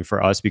hardest thing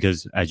for us,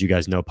 because as you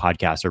guys know,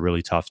 podcasts are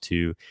really tough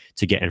to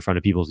get in front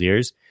of people's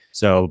ears.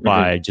 So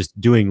by just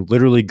doing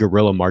literally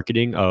guerrilla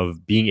marketing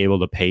of being able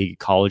to pay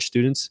college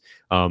students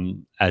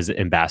as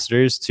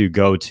ambassadors to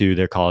go to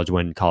their college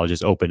when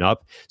colleges open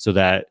up, so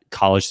that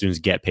college students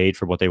get paid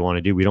for what they want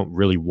to do. We don't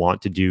really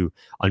want to do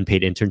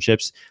unpaid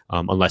internships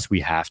unless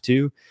we have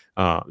to.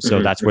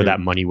 So that's where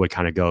that money would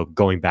kind of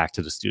going back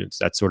to the students.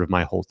 That's sort of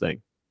my whole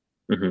thing.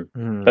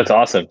 Mm. That's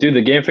awesome, dude.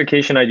 The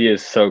gamification idea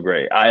is so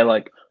great. I'm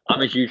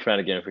a huge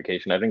fan of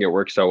gamification. I think it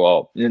works so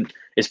well, and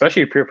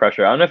especially peer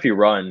pressure. I don't know if you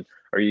run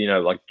or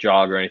like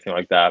jog or anything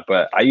like that,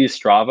 but I use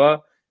Strava,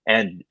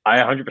 and I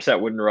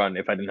 100% wouldn't run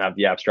if I didn't have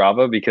the app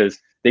Strava, because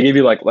they give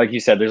you like you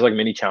said, there's like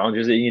mini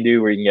challenges that you can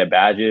do where you can get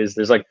badges.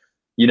 There's like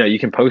you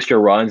can post your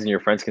runs and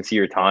your friends can see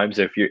your times.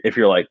 If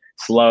you're like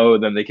slow,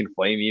 then they can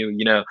flame you.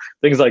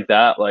 Things like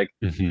that. Like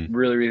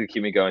really really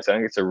keep me going. So I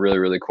think it's a really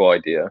really cool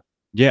idea.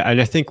 Yeah,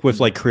 and I think with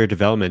like career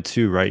development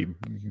too, right?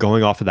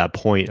 Going off of that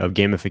point of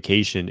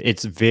gamification,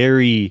 it's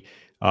very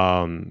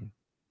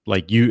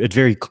like you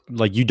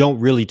don't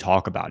really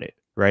talk about it,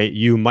 right?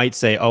 You might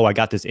say, "Oh, I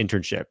got this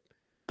internship."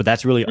 But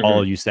that's really Hmm.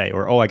 all you say,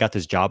 or "Oh, I got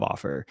this job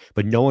offer."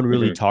 But no one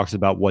really Hmm. talks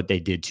about what they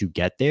did to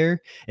get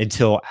there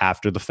until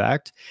after the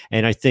fact.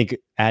 And I think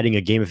adding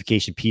a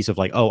gamification piece of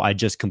like, "Oh, I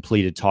just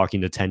completed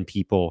talking to 10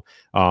 people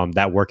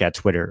that work at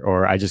Twitter,"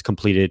 or "I just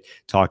completed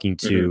talking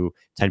Hmm. to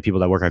 10 people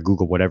that work at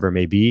Google," whatever it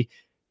may be,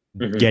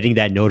 Hmm. getting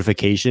that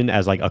notification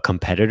as like a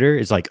competitor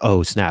is like,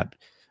 oh snap,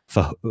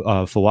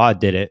 Fawad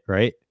did it,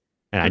 right?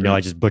 And I know Hmm.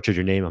 I just butchered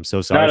your name. I'm so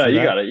No, sorry no, for you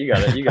that. got it. You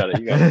got it. You got it.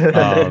 You got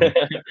it.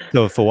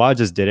 So Fawad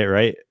just did it,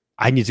 right?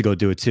 I need to go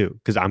do it too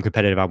because I'm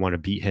competitive. I want to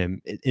beat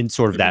him in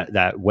sort of Hmm.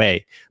 that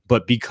way.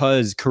 But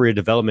because career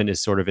development is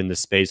sort of in the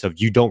space of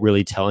you don't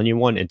really tell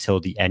anyone until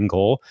the end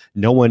goal,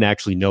 no one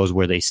actually knows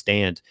where they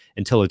stand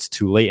until it's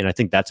too late. And I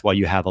think that's why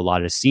you have a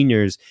lot of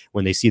seniors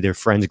when they see their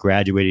friends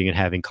graduating and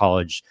having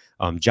college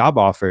job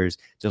offers,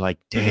 they're like,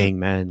 Hmm. dang,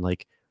 man,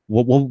 like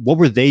what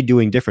were they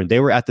doing different? They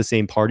were at the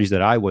same parties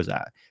that I was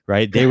at,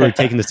 right? They were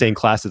taking the same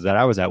classes that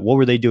I was at. What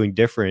were they doing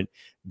different?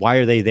 Why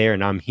are they there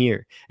and I'm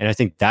here? And I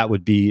think that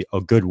would be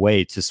a good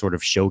way to sort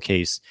of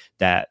showcase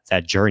that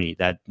journey,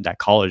 that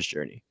college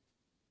journey.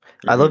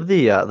 I Hmm. love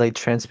the like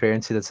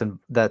transparency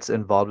that's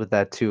involved with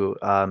that too.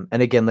 And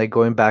again, like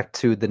going back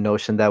to the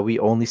notion that we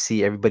only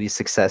see everybody's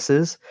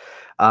successes.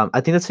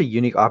 I think that's a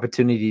unique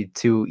opportunity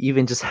to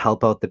even just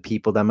help out the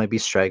people that might be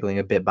straggling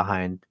a bit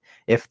behind,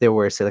 if there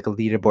were, say, like a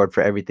leaderboard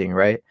for everything,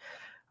 right?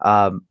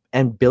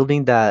 And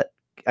building that,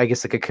 I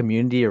guess, like a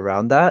community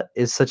around that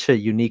is such a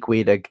unique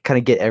way to kind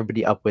of get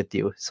everybody up with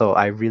you. So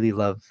I really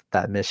love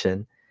that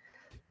mission.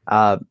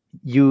 Uh,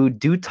 you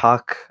do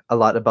talk a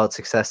lot about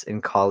success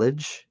in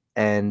college,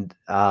 and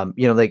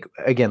like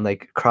again,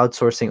 like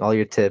crowdsourcing all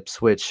your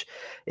tips, which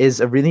is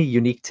a really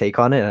unique take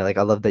on it. And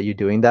I love that you're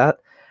doing that.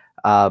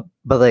 But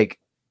like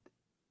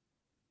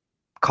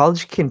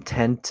college can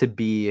tend to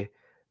be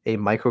a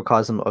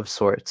microcosm of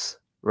sorts,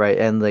 right?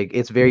 And like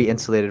it's very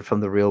insulated from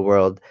the real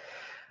world.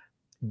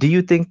 Do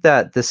you think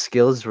that the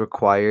skills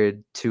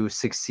required to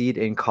succeed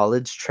in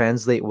college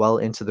translate well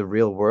into the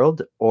real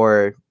world,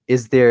 or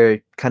is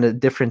there kind of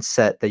different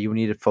set that you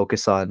need to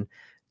focus on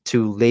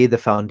to lay the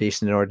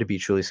foundation in order to be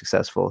truly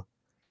successful?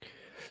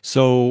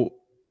 So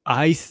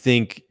I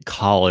think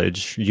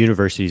college,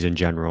 universities in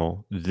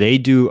general, they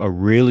do a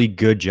really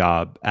good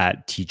job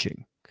at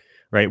teaching,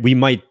 right? We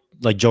might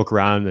like joke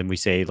around and we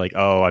say like,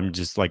 oh, I'm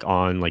just like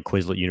on like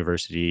Quizlet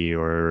University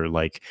or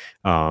like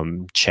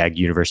Chegg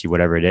University,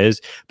 whatever it is.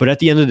 But at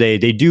the end of the day,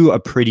 they do a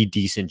pretty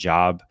decent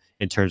job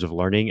in terms of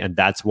learning. And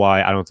that's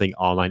why I don't think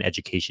online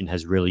education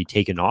has really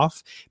taken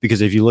off, because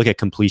if you look at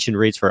completion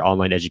rates for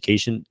online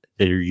education,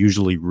 they're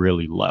usually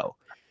really low.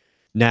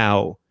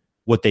 Now,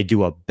 What they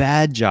do a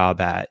bad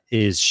job at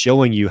is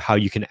showing you how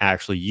you can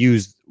actually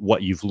use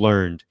what you've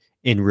learned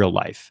in real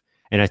life.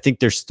 And I think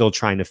they're still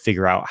trying to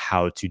figure out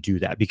how to do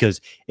that, because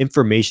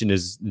information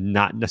is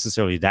not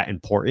necessarily that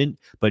important,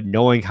 but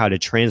knowing how to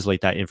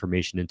translate that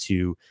information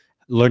into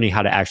learning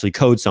how to actually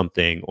code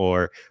something,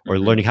 or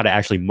learning how to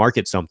actually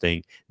market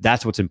something,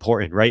 that's what's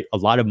important, right? A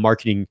lot of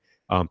marketing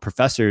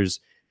professors,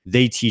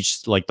 they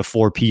teach like the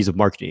 4 Ps of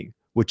marketing,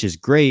 which is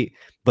great.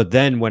 But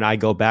then when I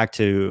go back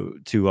to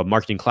a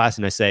marketing class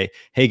and I say,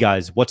 hey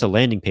guys, what's a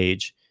landing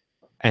page?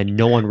 And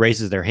no one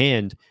raises their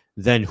hand,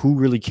 then who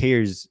really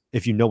cares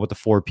if you know what the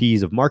 4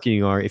 Ps of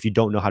marketing are if you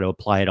don't know how to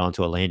apply it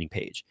onto a landing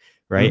page,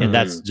 right? And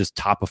that's just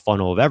top of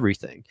funnel of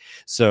everything.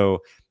 So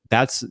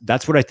that's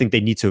what I think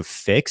they need to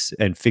fix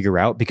and figure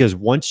out, because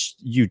once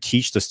you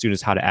teach the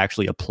students how to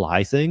actually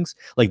apply things,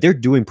 like they're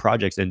doing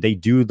projects and they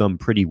do them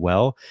pretty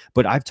well.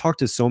 But I've talked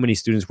to so many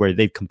students where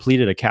they've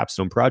completed a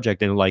capstone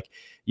project and like,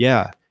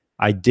 yeah,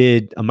 I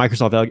did a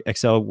Microsoft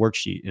Excel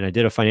worksheet and I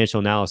did a financial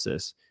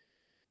analysis.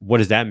 What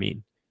does that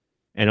mean?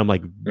 And I'm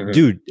like,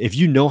 dude, if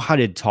you know how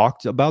to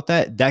talk about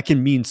that, that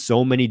can mean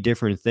so many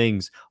different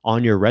things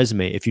on your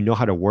resume if you know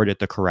how to word it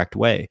the correct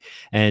way.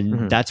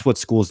 And that's what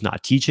school's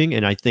not teaching.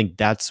 And I think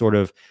that's sort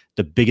of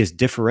the biggest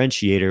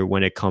differentiator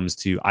when it comes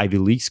to Ivy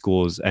League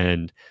schools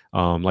and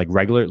like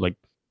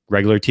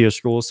regular tier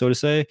schools, so to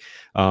say,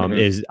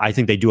 is I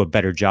think they do a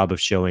better job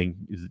of showing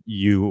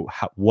you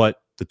what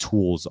the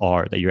tools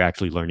are that you're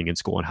actually learning in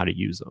school and how to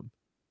use them.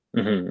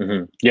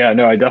 Yeah,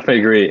 no, I definitely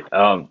agree.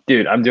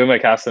 Dude, I'm doing my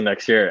capstone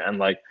next year, and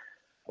like,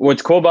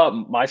 what's cool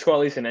about my school, at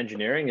least in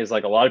engineering, is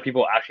like a lot of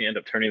people actually end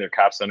up turning their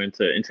capstone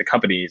into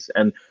companies,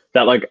 and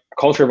that like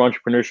culture of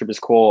entrepreneurship is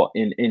cool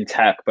in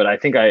tech. But I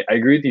think I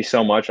agree with you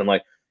so much, and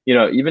like,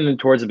 even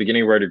towards the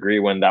beginning of our degree,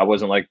 when that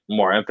wasn't like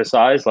more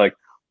emphasized, like,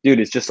 dude,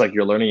 it's just like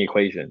you're learning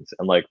equations,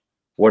 and like,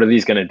 what are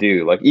these gonna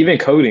do? Like even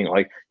coding,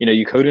 like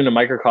you code in a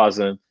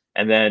microcosm,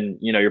 and then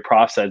your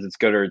prof says it's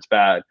good or it's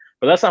bad.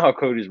 But that's not how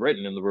code is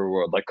written in the real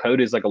world. Like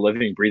code is like a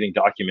living, breathing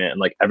document,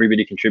 and like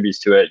everybody contributes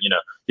to it. You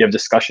have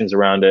discussions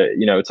around it.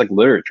 It's like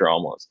literature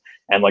almost,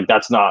 and like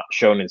that's not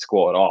shown in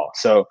school at all.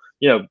 So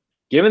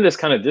given this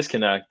kind of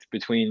disconnect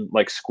between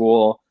like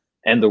school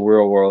and the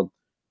real world,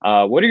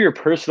 what are your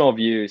personal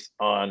views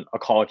on a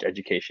college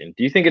education?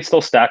 Do you think it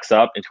still stacks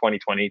up in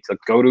 2020 to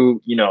go to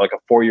like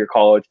a 4-year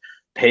college,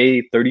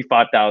 pay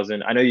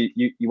 35,000? I know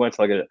you went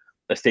to like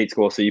a state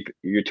school, so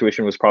your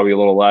tuition was probably a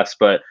little less,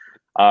 but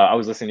I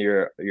was listening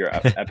to your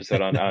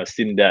episode on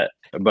student debt,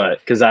 but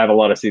because I have a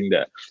lot of student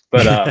debt.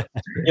 But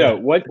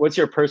what's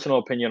your personal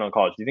opinion on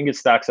college? Do you think it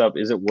stacks up?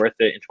 Is it worth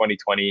it in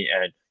 2020?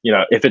 And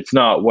if it's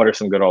not, what are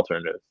some good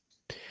alternatives?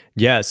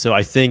 Yeah, so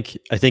I think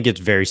it's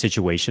very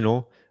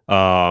situational.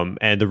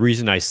 And the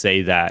reason I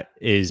say that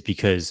is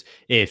because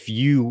if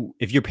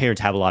your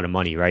parents have a lot of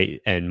money,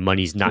 right, and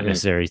money's not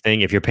necessarily a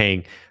thing. If you're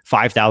paying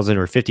 5,000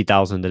 or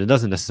 50,000, then it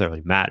doesn't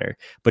necessarily matter.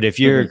 But if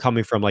you're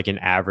coming from like an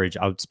average,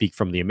 I would speak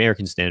from the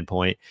American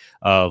standpoint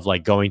of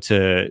like going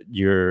to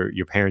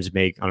your parents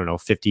make, I don't know,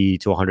 $50,000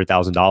 to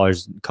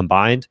 $100,000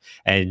 combined,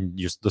 and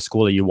the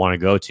school that you want to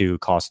go to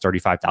costs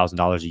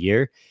 $35,000 a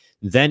year.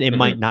 Then it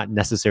might not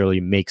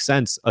necessarily make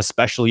sense,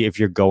 especially if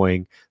you're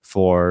going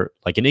for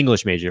like an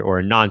English major or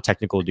a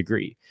non-technical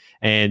degree.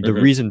 And the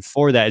reason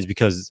for that is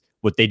because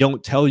what they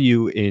don't tell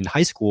you in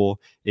high school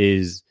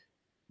is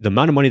the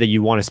amount of money that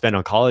you want to spend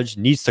on college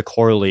needs to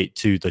correlate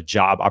to the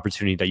job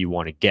opportunity that you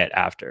want to get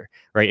after,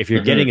 right? If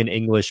you're getting an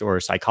English or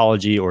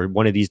psychology or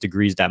one of these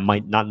degrees that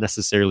might not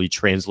necessarily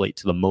translate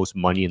to the most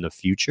money in the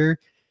future,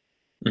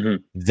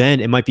 then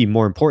it might be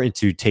more important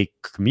to take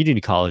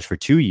community college for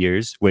 2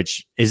 years,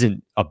 which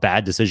isn't a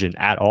bad decision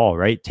at all,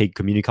 right? Take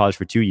community college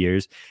for 2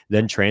 years,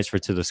 then transfer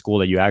to the school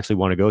that you actually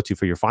want to go to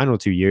for your final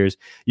 2 years.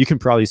 You can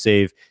probably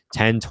save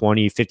 $10,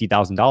 $20,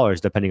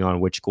 $50,000 depending on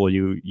which school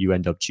you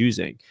end up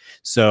choosing.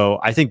 So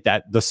I think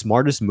that the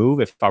smartest move,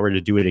 if I were to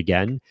do it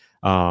again,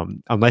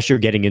 unless you're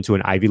getting into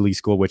an Ivy League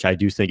school, which I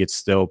do think it's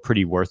still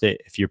pretty worth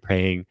it if you're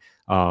paying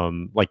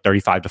like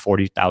 $35,000 to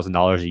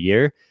 $40,000 a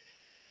year.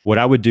 What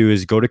I would do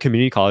is go to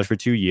community college for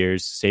 2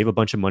 years, save a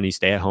bunch of money,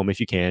 stay at home if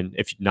you can.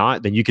 If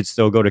not, then you could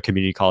still go to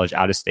community college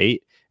out of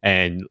state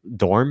and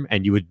dorm,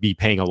 and you would be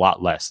paying a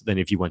lot less than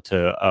if you went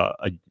to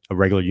a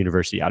regular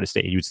university out of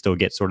state, and you would still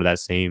get sort of that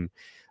same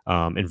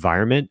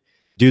environment.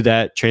 Do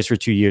that, transfer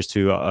 2 years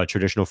to a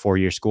traditional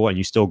 4-year school, and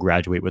you still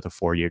graduate with a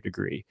 4-year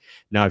degree.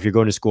 Now, if you're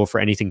going to school for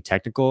anything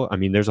technical, I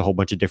mean, there's a whole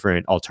bunch of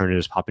different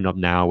alternatives popping up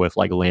now with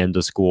like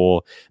Lambda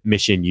School,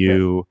 Mission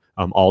U,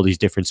 all these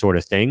different sort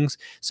of things.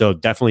 So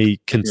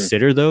definitely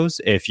consider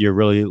those if you're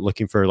really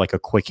looking for like a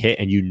quick hit,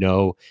 and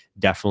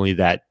definitely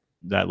that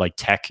like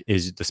tech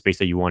is the space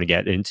that you want to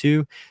get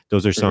into.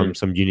 Those are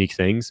some unique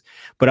things.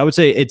 But I would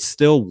say it's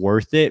still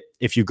worth it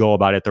if you go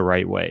about it the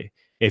right way.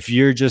 If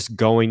you're just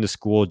going to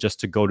school just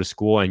to go to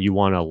school and you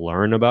want to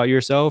learn about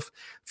yourself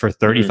for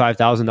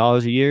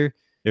 $35,000 a year,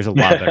 there's a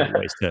lot better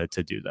ways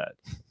to do that.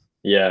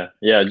 Yeah,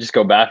 just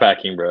go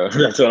backpacking, bro.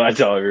 That's what I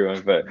tell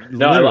everyone. But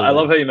no, I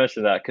love how you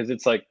mentioned that, because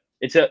it's like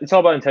it's all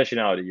about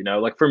intentionality.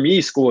 Like for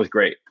me, school is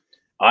great.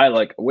 I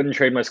like wouldn't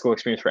trade my school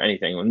experience for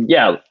anything. And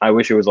yeah, I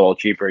wish it was all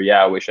cheaper.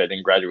 Yeah, I wish I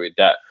didn't graduate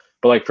debt.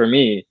 But like for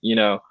me,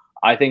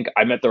 I think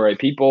I met the right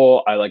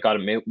people. I like got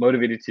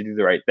motivated to do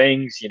the right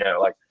things.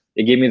 Like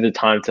it gave me the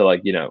time to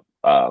like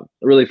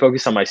really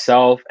focus on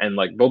myself and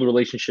like build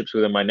relationships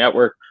within my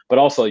network, but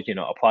also like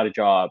apply to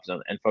jobs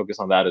and focus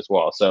on that as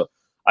well. So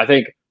I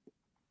think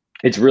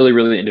it's really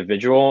really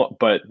individual,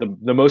 but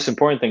the most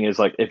important thing is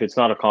like if it's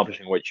not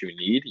accomplishing what you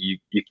need, you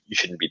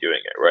shouldn't be doing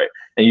it, right?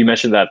 And you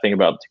mentioned that thing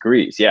about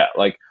degrees. Yeah,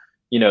 like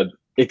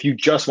if you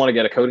just want to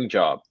get a coding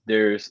job,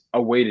 there's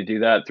a way to do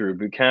that through a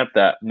boot camp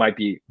that might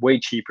be way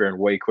cheaper and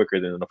way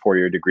quicker than a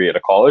 4-year degree at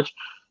a college.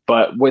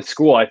 But with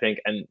school, I think,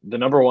 and the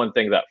number one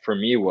thing that for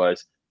me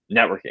was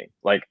networking.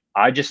 Like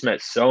I just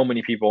met so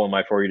many people in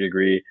my 4-year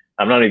degree.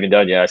 I'm not even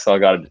done yet. I still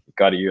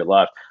got a year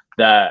left.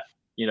 That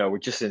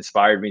which just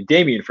inspired me.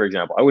 Damien, for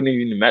example, I wouldn't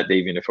even met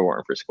Damien if it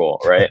weren't for school,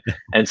 right?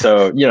 And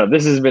so,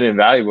 this has been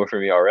invaluable for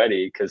me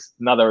already because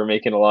not that we're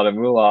making a lot of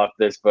moolah off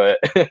this, but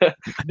it's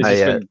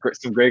just been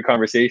some great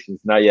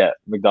conversations. Not yet.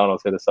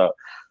 McDonald's hit us up.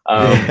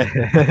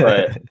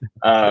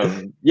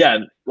 Yeah,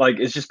 like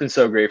it's just been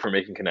so great for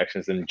making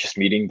connections and just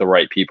meeting the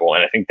right people.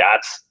 And I think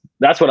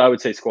that's what I would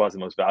say school has the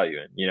most value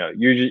in.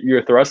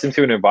 You're thrust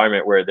into an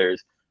environment where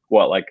there's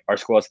like our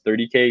school has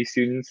 30K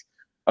students.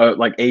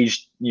 Like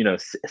aged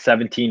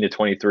 17 to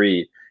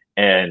 23,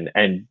 and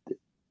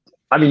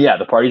I mean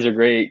the parties are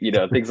great,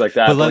 things like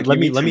that. But let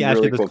me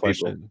ask you this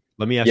question.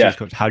 Let me ask you this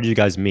question. How did you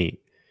guys meet?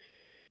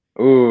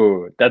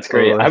 Ooh, that's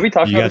great. Have we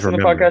talked about this in the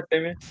podcast,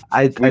 Damien?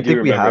 I think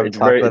we have. It's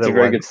a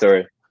very good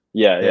story.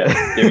 Yeah.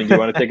 Damien, do you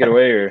want to take it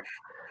away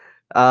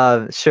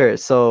or? Sure.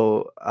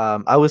 So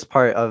I was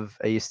part of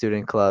a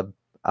student club.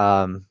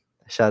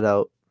 Shout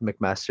out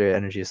McMaster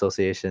Energy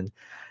Association.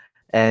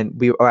 And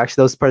that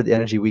was part of the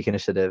Energy Week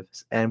initiative.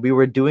 And we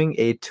were doing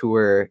a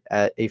tour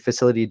at a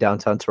facility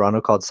downtown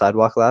Toronto called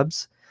Sidewalk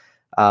Labs,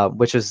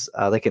 which is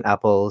like an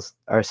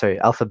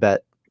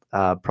Alphabet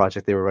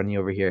project they were running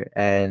over here.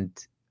 And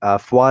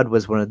Fuad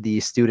was one of the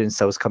students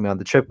that was coming on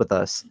the trip with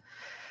us.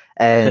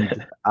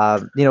 And,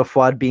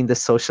 Fuad being the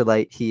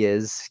socialite he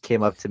is,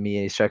 came up to me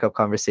and he struck up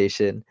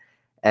conversation.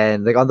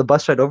 And like on the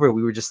bus ride over,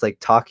 we were just like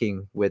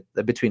talking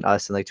between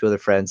us and like two other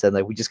friends, and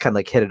like we just kind of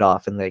like hit it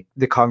off, and like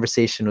the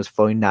conversation was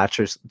flowing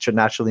naturally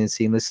and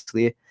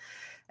seamlessly.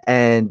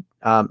 And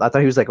I thought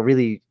he was like a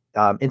really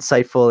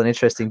insightful and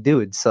interesting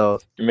dude. So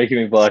you're making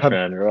me blush,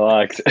 man.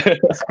 Relax.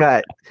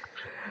 Scott.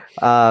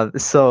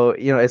 So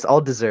it's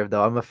all deserved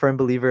though. I'm a firm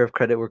believer of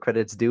credit where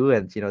credit's due,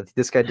 and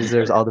this guy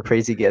deserves all the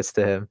praise he gets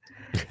to him.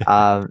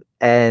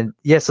 And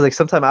yeah, so like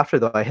sometime after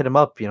though, I hit him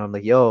up. I'm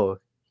like, yo,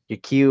 you're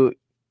cute.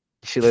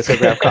 Let's go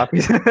grab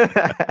coffees.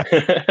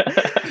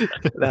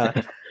 No.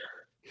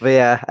 But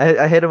yeah,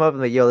 I hit him up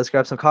and like, yo, let's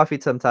grab some coffee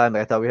sometime.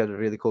 Like, I thought we had a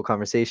really cool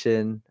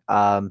conversation,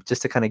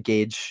 just to kind of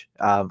gauge,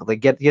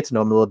 like get to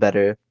know him a little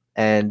better.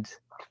 And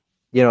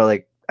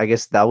like I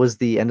guess that was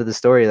the end of the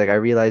story. Like I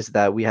realized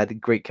that we had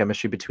great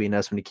chemistry between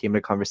us when it came to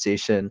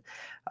conversation,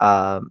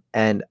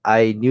 and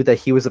I knew that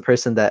he was the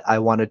person that I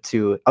wanted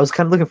to. I was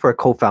kind of looking for a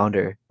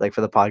co-founder, like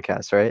for the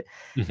podcast, right?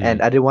 Mm-hmm.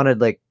 And I didn't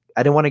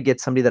want to get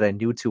somebody that I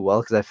knew too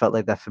well because I felt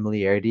like that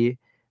familiarity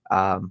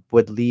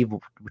would leave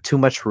too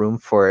much room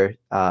for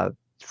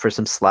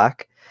some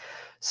slack.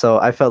 So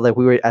I felt like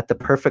we were at the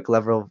perfect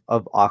level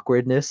of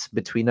awkwardness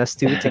between us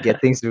two to get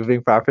things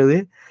moving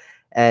properly.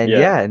 And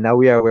and now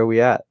we are where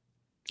we at.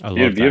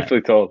 Dude,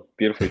 beautifully told.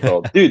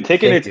 Dude,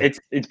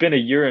 it's been a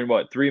year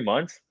and 3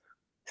 months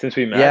since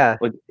we met. Yeah,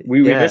 like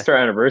we missed our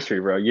anniversary,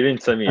 bro. You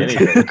didn't send me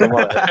anything. Come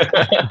on.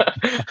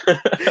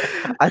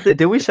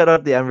 Did we shout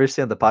out the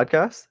anniversary on the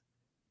podcast?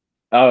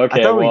 Oh,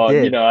 okay. Well,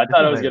 I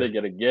thought I was gonna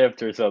get a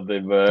gift or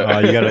something,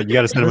 but you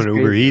gotta send him an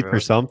Uber Eats or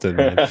something,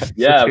 man.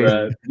 Yeah,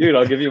 man. Dude,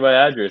 I'll give you my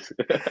address.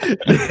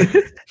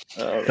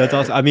 That's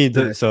awesome. I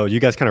mean, so you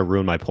guys kind of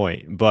ruined my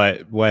point,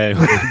 but when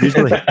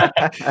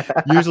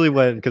usually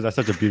when, because that's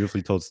such a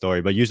beautifully told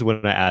story, but usually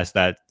when I ask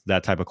that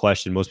type of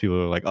question, most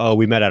people are like, "Oh,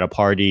 we met at a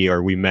party,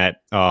 or we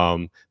met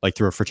like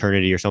through a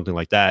fraternity or something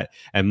like that."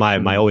 And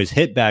my always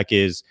hit back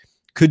is,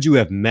 could you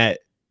have met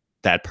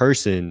that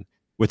person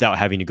without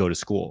having to go to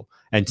school?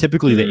 And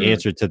typically the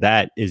answer to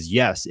that is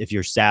yes, if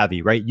you're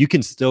savvy, right? You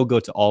can still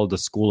go to all the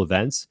school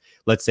events.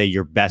 Let's say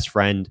your best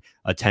friend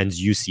attends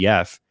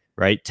UCF,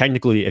 right?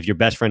 Technically, if your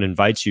best friend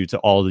invites you to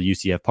all the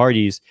UCF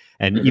parties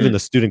and even the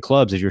student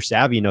clubs, if you're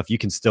savvy enough, you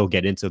can still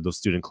get into those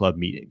student club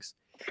meetings.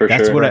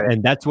 That's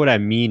what I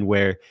mean,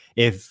 where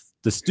if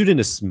the student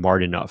is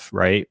smart enough,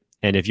 right?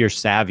 And if you're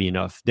savvy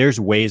enough, there's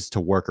ways to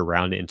work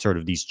around it in sort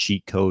of these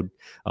cheat code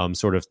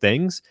sort of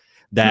things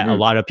that a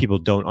lot of people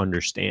don't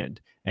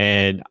understand.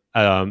 And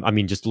I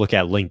mean, just look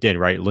at LinkedIn,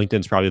 right?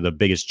 LinkedIn's probably the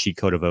biggest cheat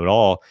code of it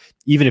all.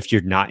 Even if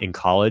you're not in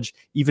college,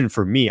 even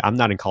for me, I'm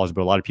not in college,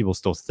 but a lot of people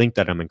still think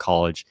that I'm in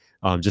college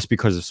just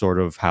because of sort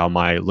of how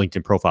my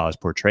LinkedIn profile is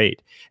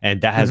portrayed. And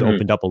that has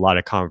opened up a lot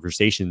of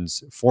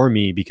conversations for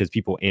me because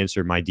people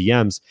answer my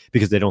DMs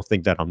because they don't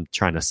think that I'm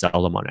trying to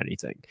sell them on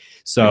anything.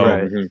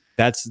 So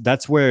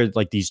that's where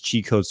like these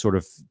cheat codes sort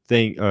of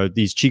play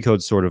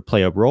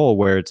a role,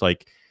 where it's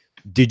like,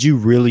 did you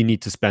really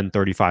need to spend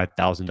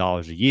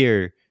 $35,000 a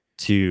year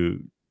to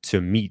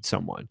meet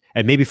someone?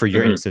 And maybe for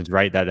your instance,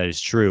 right, that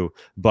is true.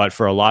 But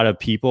for a lot of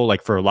people,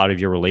 like for a lot of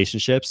your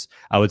relationships,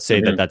 I would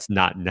say that that's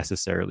not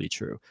necessarily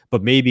true.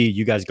 But maybe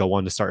you guys go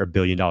on to start $1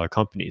 billion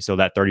company, so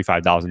that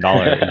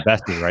 $35,000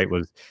 investment, right,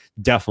 was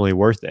definitely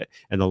worth it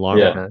in the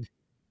long run.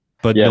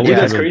 But no one dude,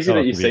 can it's really crazy tell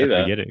that you say at the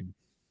that. beginning.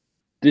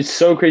 It's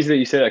so crazy that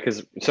you say that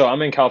because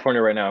I'm in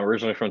California right now,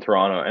 originally from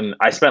Toronto, and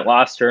I spent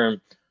last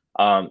term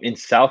in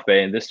South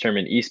Bay and this term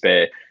in East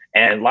Bay.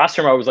 And last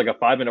term I was like a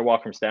 5-minute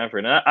walk from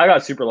Stanford, and I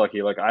got super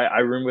lucky. Like I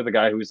roomed with a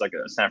guy who was like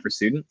a Stanford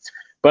student,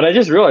 but I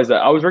just realized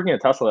that I was working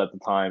at Tesla at the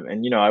time,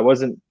 and I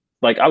wasn't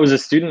like I was a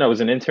student, I was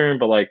an intern,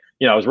 but like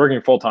I was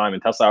working full time,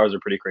 and Tesla hours are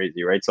pretty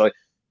crazy, right? So like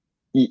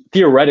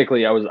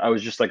theoretically I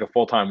was just like a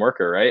full-time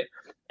worker, right?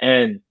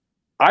 And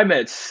I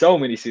met so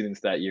many students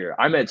that year.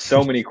 I met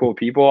so many cool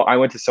people. I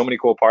went to so many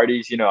cool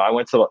parties. I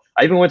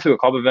even went to a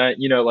club event,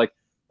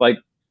 like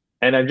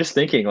and I'm just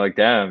thinking like,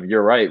 damn,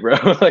 you're right, bro.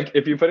 Like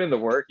if you put in the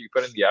work, you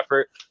put in the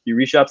effort, you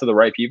reach out to the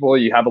right people,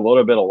 you have a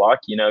little bit of luck,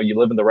 you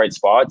live in the right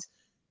spots,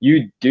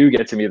 you do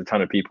get to meet a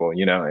ton of people,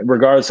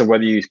 regardless of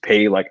whether you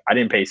pay, like I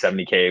didn't pay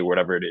 70K,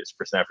 whatever it is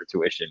for Stanford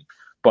tuition,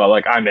 but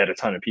like I met a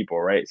ton of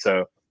people, right?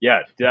 So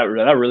yeah, that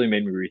really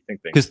made me rethink things.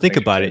 Because think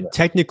about it.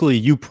 Technically,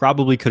 you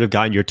probably could have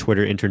gotten your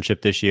Twitter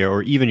internship this year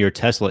or even your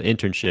Tesla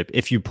internship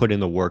if you put in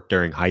the work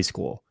during high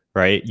school,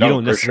 right? You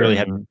don't necessarily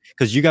have,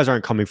 because you guys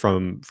aren't coming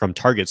from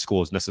target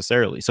schools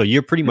necessarily. So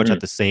you're pretty much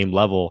at the same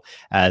level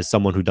as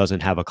someone who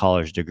doesn't have a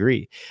college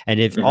degree. And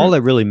if all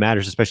that really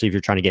matters, especially if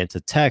you're trying to get into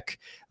tech,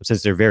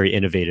 since they're very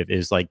innovative,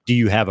 is like, do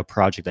you have a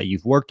project that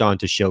you've worked on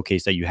to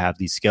showcase that you have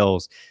these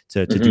skills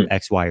to do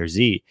X, Y, or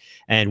Z?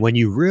 And when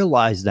you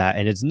realize that,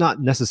 and it's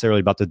not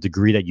necessarily about the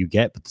degree that you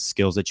get, but the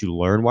skills that you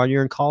learn while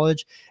you're in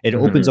college, it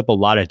opens up a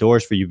lot of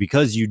doors for you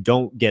because you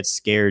don't get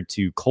scared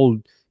to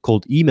cold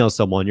email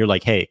someone. You're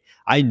like, hey,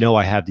 I know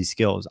I have these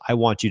skills. I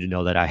want you to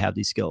know that I have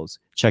these skills.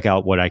 Check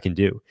out what I can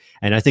do.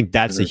 And I think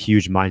that's a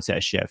huge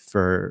mindset shift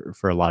for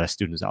a lot of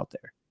students out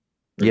there.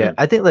 Yeah,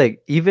 I think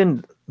like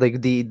even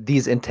like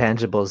these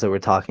intangibles that we're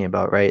talking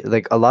about, right?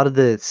 Like a lot of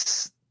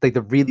this, like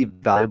the really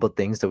valuable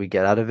things that we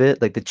get out of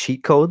it, like the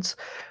cheat codes,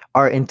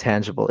 are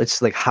intangible.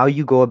 It's like how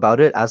you go about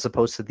it as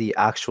opposed to the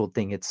actual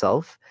thing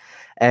itself.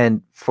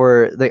 And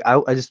for like I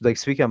just like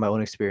speaking on my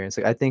own experience,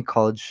 like I think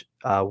college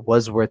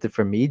was worth it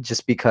for me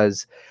just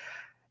because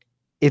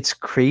it's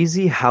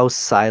crazy how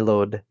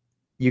siloed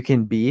you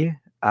can be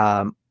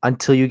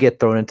until you get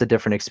thrown into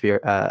different sorry,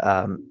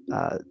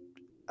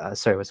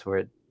 what's the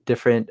word?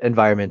 Different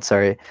environments,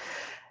 sorry.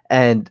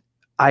 And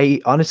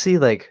I honestly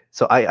like,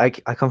 so I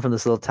come from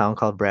this little town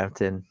called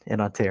Brampton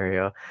in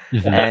Ontario.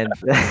 And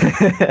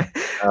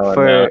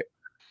for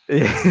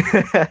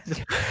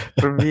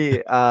for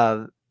me,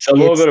 so a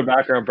little bit of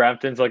background,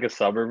 Brampton's like a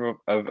suburb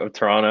of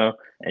Toronto,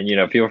 and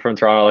people from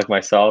Toronto like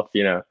myself,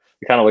 we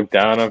kind of look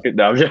down on it.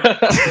 No,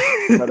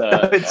 but,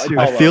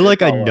 I feel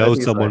like I know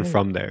someone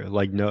from there.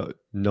 Like no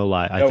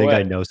lie, I think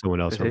I know someone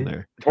else from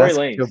there. Tory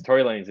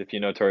Lanez, if you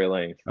know Tory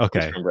Lanez.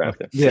 Okay. He's from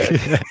Brampton.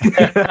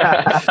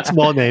 Yeah.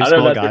 Small name,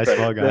 small guy.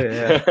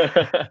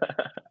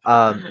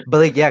 But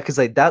like yeah, because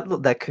like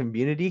that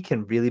community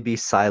can really be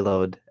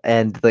siloed,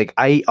 and like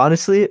I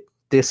honestly,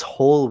 this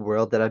whole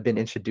world that I've been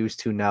introduced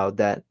to now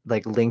that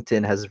like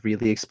LinkedIn has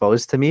really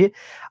exposed to me,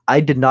 I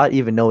did not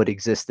even know it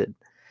existed.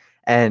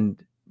 And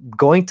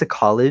going to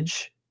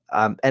college,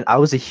 and I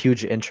was a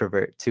huge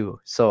introvert too,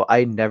 so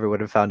I never would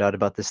have found out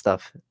about this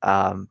stuff.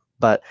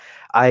 But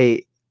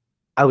I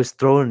was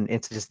thrown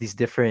into just these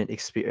different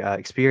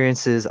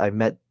experiences. I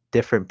met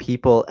different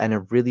people, and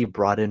it really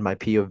broadened my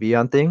POV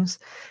on things,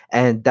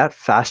 and that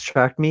fast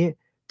tracked me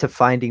to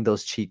finding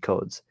those cheat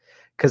codes.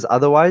 Because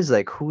otherwise,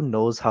 like, who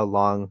knows how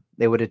long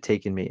it would have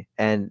taken me.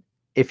 And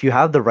if you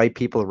have the right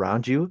people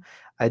around you,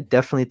 I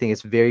definitely think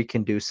it's very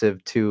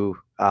conducive to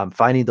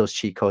finding those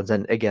cheat codes.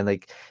 And again,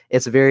 like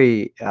it's a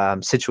very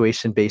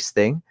situation based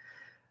thing.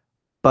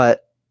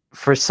 But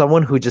for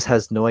someone who just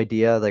has no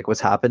idea like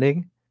what's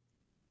happening,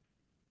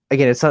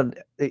 again, it's a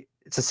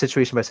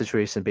situation by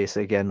situation basis.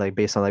 Again, like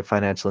based on like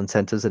financial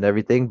incentives and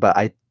everything. But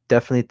I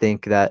definitely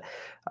think that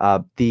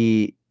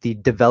the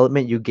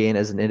development you gain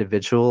as an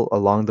individual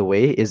along the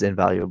way is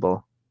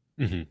invaluable.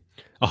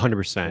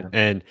 100%.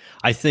 And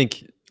I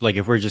think like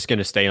if we're just going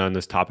to stay on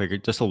this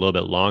topic just a little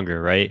bit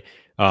longer, right?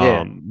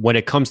 When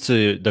it comes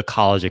to the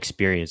college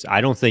experience,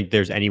 I don't think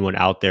there's anyone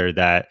out there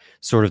that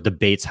sort of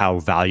debates how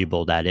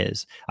valuable that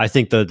is. I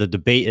think the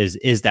debate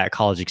is that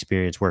college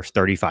experience worth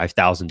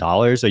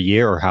 $35,000 a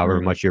year or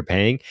however much you're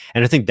paying?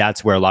 And I think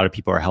that's where a lot of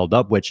people are held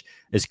up, which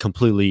is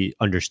completely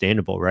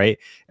understandable, right?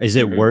 Is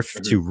it worth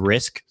to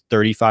risk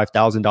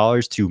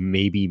 $35,000 to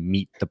maybe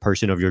meet the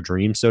person of your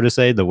dreams, so to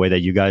say, the way that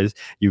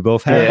you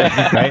both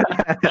have, right?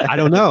 I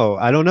don't know.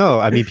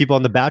 I mean, people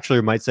on The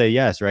Bachelor might say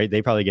yes, right?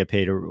 They probably get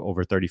paid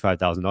over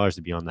 $35,000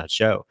 to be on that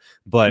show.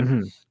 But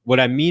what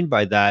I mean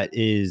by that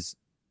is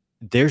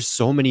there's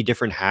so many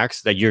different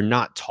hacks that you're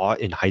not taught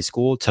in high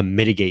school to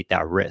mitigate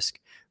that risk,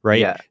 right?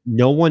 Yeah.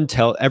 No one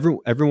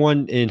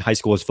everyone in high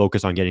school is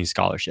focused on getting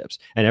scholarships,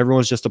 and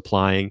everyone's just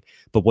applying.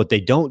 But what they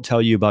don't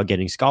tell you about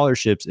getting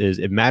scholarships is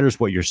it matters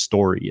what your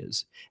story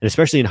is. And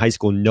especially in high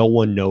school, no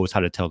one knows how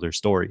to tell their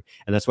story.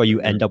 And that's why you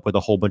end up with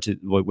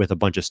a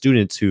bunch of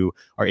students who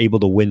are able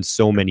to win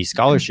so many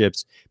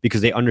scholarships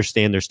because they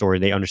understand their story,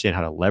 they understand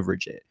how to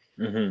leverage it.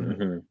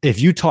 If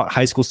you taught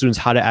high school students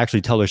how to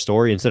actually tell their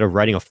story instead of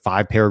writing a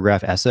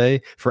 5-paragraph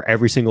essay for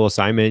every single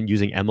assignment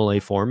using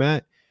MLA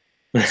format,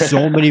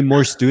 so many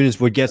more students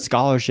would get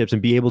scholarships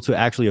and be able to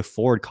actually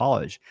afford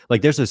college.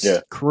 Like there's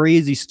a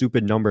crazy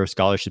stupid number of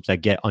scholarships that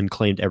get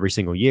unclaimed every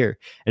single year.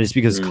 And it's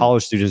because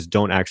college students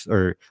don't actually,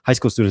 or high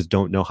school students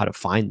don't know how to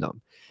find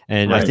them.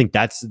 And I think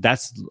that's,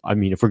 I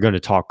mean, if we're going to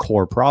talk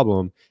core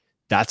problem,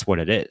 that's what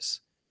it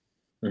is.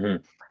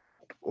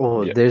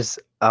 Oh, there's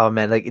oh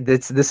man, like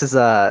this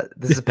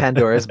is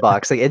Pandora's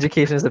box. Like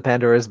education is the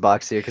Pandora's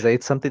box here because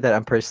it's something that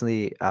I'm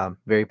personally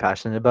very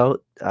passionate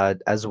about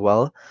as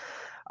well.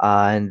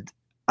 And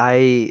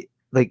I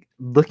like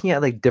looking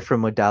at like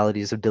different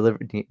modalities of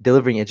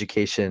delivering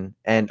education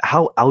and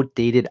how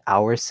outdated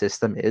our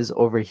system is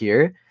over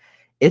here.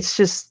 It's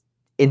just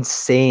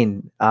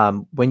insane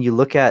when you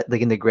look at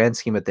like in the grand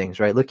scheme of things,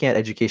 right? Looking at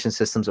education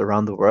systems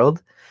around the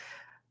world,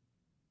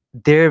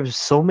 there's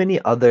so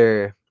many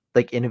other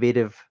like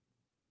innovative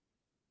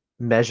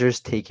measures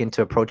taken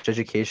to approach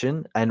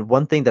education. And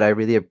one thing that I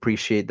really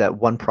appreciate that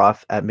one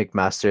prof at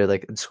McMaster,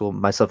 like in school,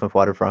 myself and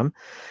Fuad from,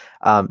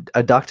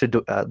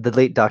 the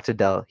late Dr.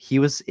 Dell, he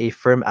was a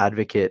firm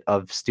advocate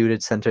of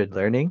student-centered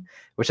learning,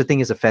 which I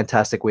think is a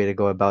fantastic way to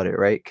go about it,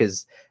 right?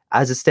 Because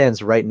as it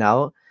stands right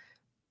now,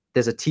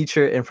 there's a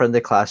teacher in front of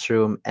the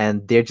classroom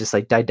and they're just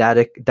like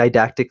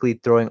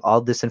didactically throwing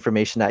all this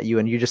information at you,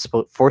 and you're just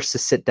forced to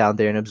sit down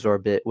there and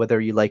absorb it, whether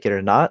you like it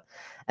or not.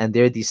 And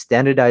there are these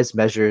standardized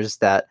measures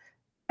that,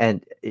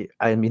 and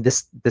I mean,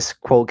 this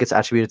quote gets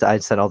attributed to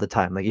Einstein all the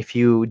time. Like, if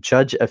you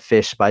judge a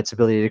fish by its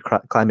ability to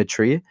climb a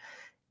tree,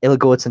 it'll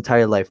go its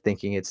entire life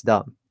thinking it's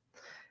dumb.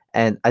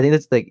 And I think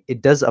that's like,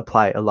 it does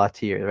apply a lot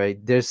to you,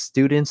 right? There's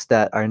students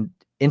that are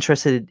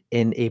interested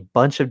in a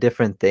bunch of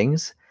different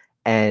things,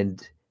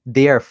 and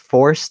they are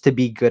forced to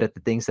be good at the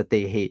things that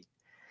they hate.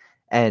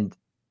 And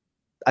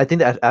I think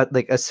that at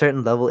like a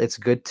certain level, it's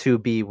good to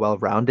be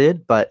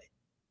well-rounded, but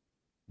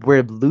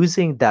we're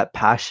losing that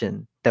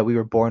passion that we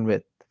were born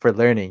with for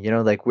learning. You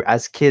know, like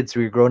as kids,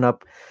 we're grown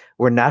up,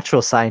 we're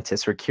natural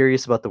scientists, we're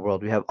curious about the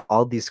world, we have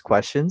all these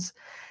questions,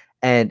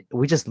 and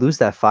we just lose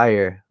that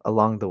fire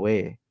along the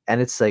way.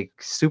 And it's like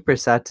super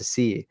sad to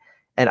see.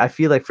 And I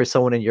feel like for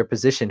someone in your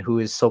position who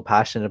is so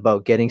passionate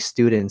about getting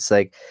students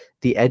like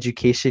the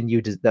education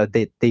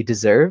that they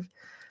deserve,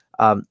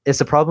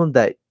 it's a problem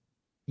that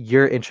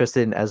you're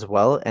interested in as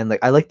well. And like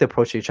I like the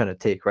approach you're trying to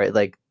take, right?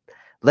 Like,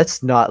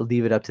 let's not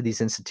leave it up to these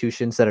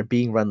institutions that are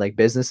being run like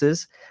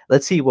businesses.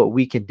 Let's see what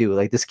we can do.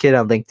 Like this kid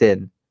on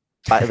LinkedIn,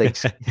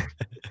 and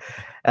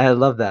I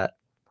love that.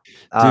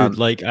 Dude,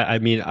 like I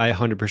mean, I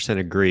 100%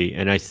 agree.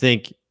 And I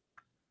think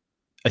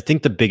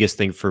the biggest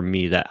thing for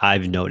me that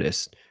I've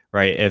noticed,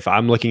 right? If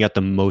I'm looking at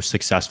the most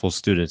successful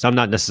students, I'm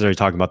not necessarily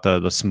talking about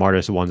the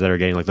smartest ones that are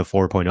getting like the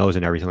 4.0s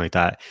and everything like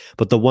that,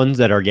 but the ones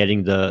that are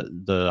getting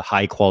the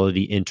high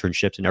quality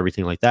internships and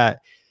everything like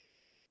that.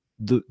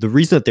 The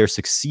reason that they're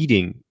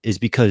succeeding is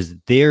because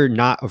they're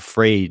not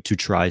afraid to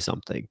try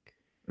something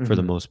for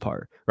the most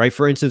part, right?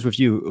 For instance, with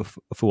you,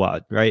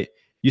 Fuad, right?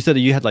 You said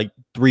that you had like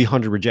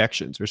 300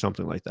 rejections or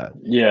something like that.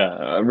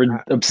 Yeah,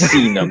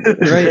 obscene number.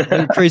 Right?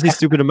 A crazy,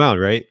 stupid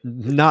amount, right?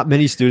 Not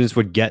many students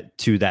would get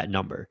to that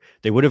number.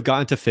 They would have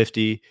gotten to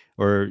 50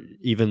 or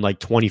even like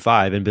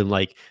 25 and been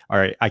like, all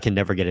right, I can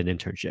never get an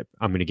internship.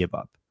 I'm going to give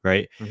up,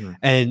 right?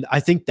 And I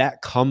think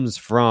that comes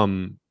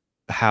from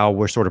how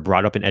we're sort of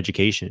brought up in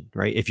education,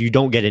 right? If you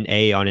don't get an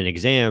A on an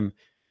exam,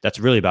 that's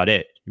really about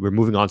it. We're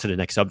moving on to the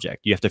next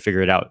subject. You have to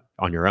figure it out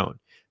on your own,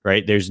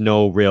 right? There's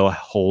no real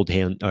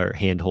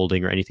hand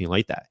holding or anything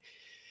like that.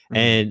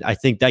 And I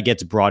think that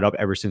gets brought up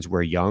ever since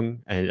we're young,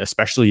 and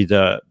especially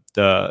the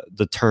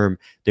term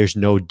 "there's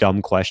no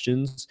dumb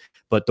questions."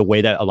 But the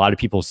way that a lot of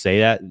people say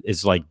that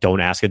is like,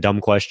 "Don't ask a dumb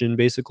question,"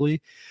 basically.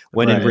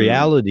 When in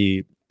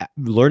reality,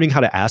 learning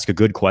how to ask a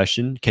good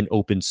question can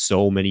open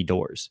so many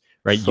doors,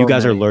 right? So you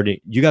guys many. are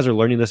learning. You guys are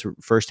learning this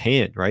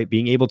firsthand, right?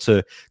 Being able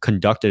to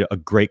conduct a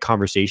great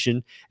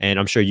conversation, and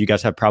I'm sure you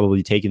guys have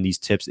probably taken these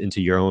tips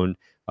into your own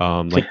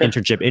like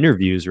internship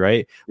interviews,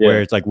 right? Yeah.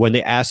 Where it's like when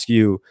they ask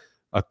you,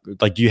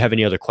 like, do you have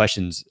any other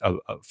questions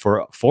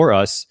for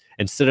us?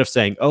 Instead of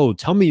saying, oh,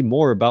 tell me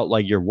more about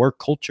like your work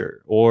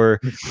culture,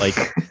 or like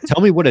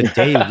tell me what a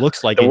day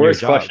looks like in your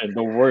job.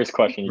 The worst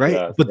question you could Right?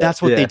 ask. But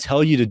that's what they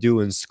tell you to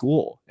do in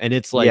school. And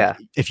it's like,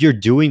 if you're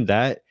doing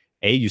that,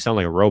 A, you sound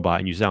like a robot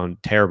and you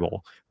sound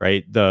terrible,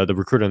 right? The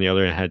recruiter on the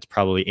other end has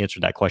probably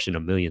answered that question a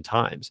million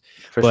times.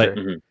 But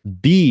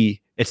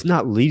B, it's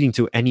not leading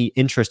to any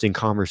interesting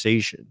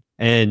conversation.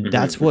 And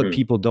that's what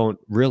people don't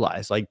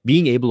realize. Like,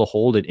 being able to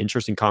hold an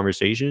interesting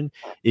conversation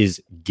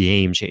is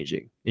game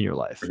changing in your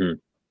life.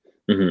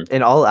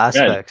 In all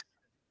aspects.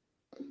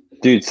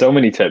 Dude, so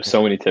many tips.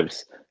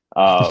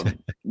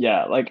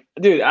 Yeah, like,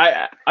 dude,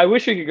 I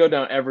wish we could go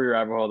down every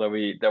rabbit hole that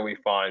we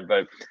find,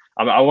 but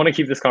I want to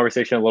keep this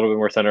conversation a little bit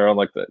more centered on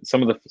like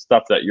some of the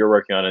stuff that you're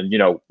working on, and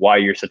why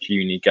you're such a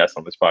unique guest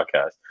on this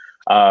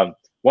podcast.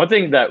 One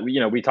thing that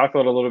we talked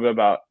about a little bit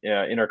about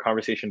in our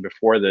conversation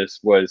before this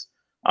was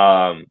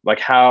like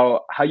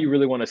how you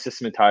really want to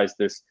systematize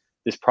this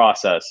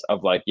process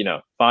of like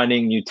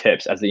finding new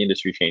tips as the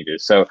industry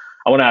changes. So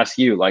I want to ask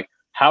you, like,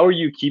 how are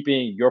you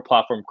keeping your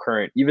platform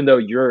current, even though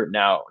you're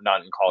now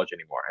not in college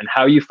anymore? And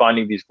how are you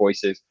finding these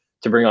voices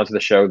to bring onto the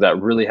show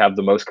that really have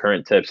the most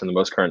current tips and the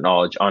most current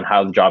knowledge on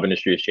how the job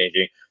industry is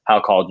changing, how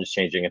college is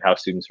changing, and how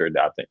students are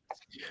adapting?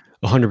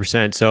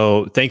 100%.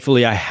 So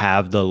thankfully, I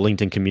have the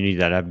LinkedIn community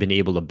that I've been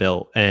able to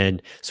build.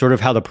 And sort of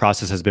how the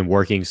process has been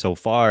working so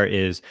far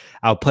is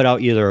I'll put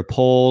out either a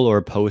poll or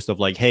a post of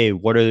like, hey,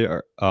 what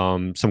are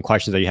some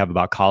questions that you have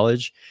about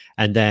college?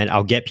 And then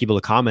I'll get people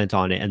to comment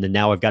on it. And then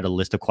now I've got a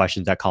list of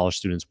questions that college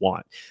students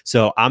want.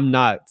 So I'm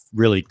not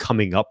really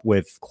coming up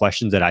with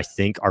questions that I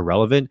think are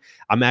relevant.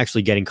 I'm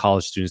actually getting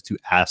college students to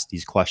ask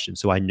these questions.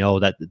 So I know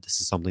that this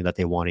is something that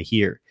they want to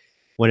hear.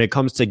 When it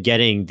comes to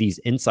getting these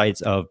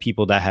insights of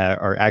people that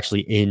are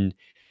actually in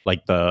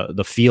like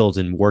the fields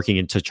and working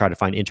and to try to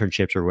find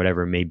internships or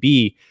whatever it may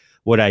be,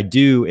 what I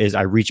do is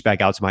I reach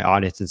back out to my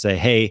audience and say,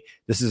 hey,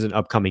 this is an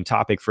upcoming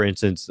topic. For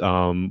instance,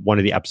 one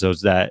of the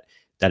episodes that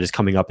is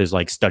coming up is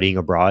like studying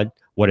abroad.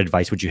 What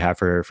advice would you have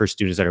for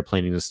students that are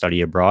planning to study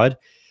abroad?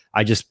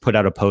 I just put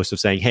out a post of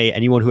saying, hey,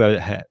 anyone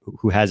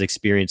who has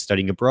experience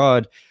studying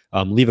abroad,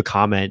 leave a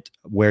comment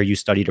where you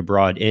studied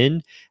abroad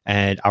in,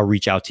 and I'll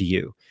reach out to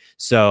you.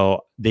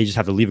 So they just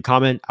have to leave a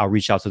comment. I'll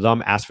reach out to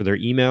them, ask for their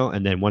email.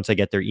 And then once I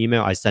get their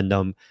email, I send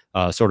them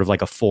sort of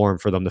like a form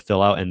for them to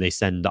fill out, and they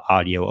send the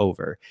audio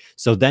over.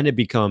 So then it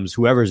becomes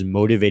whoever's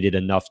motivated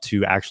enough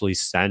to actually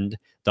send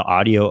the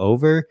audio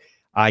over,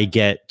 I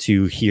get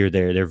to hear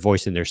their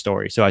voice and their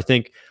story. So I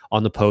think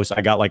on the post,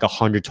 I got like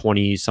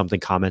 120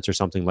 something comments or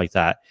something like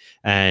that.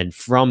 And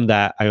from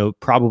that, I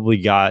probably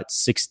got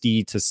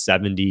 60 to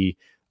 70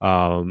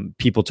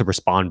 people to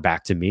respond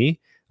back to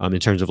me. In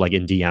terms of like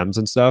in DMs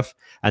and stuff.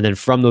 And then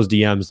from those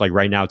DMs, like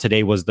right now,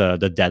 today was the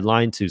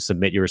deadline to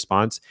submit your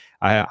response.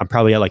 I'm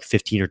probably at like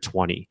 15 or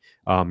 20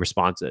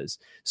 responses.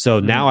 So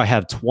now I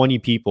have 20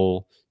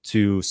 people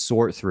to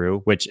sort through,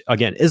 which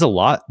again is a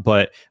lot,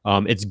 but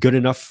it's good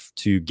enough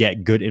to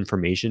get good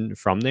information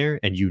from there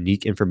and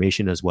unique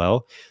information as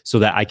well, so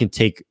that I can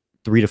take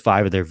 3 to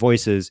 5 of their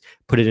voices,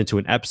 put it into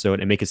an episode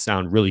and make it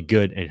sound really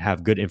good and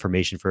have good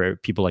information for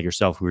people like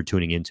yourself who are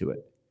tuning into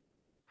it.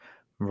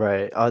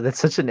 Right. Oh, that's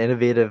such an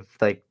innovative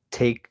like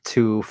take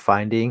to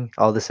finding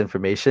all this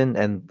information.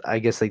 And I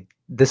guess like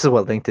this is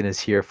what LinkedIn is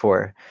here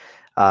for.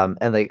 And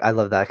like I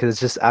love that because it's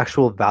just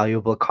actual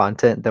valuable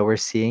content that we're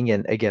seeing.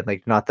 And again,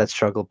 like not that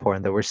struggle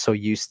porn that we're so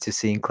used to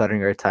seeing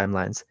cluttering our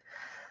timelines.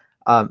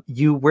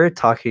 You were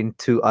talking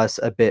to us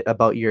a bit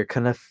about your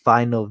kind of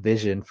final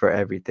vision for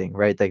everything,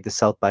 right? Like the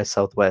South by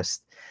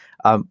Southwest.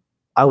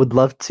 I would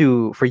love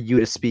for you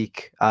to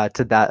speak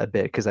to that a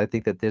bit, because I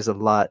think that there's a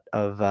lot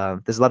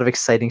of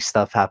exciting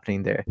stuff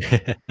happening there.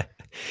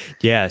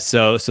 Yeah,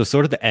 so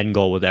sort of the end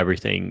goal with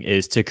everything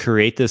is to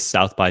create this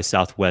South by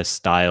Southwest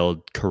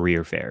styled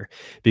career fair,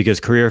 because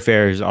career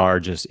fairs are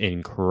just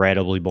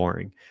incredibly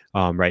boring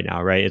right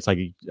now, right? It's like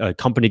a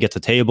company gets a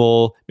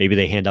table, maybe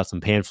they hand out some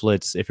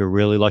pamphlets. If you're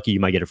really lucky, you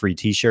might get a free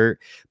t-shirt,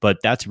 but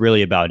that's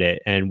really about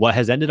it. And what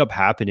has ended up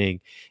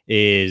happening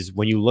is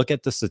when you look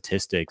at the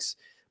statistics,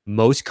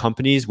 most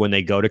companies, when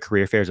they go to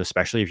career fairs,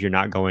 especially if you're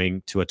not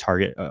going to a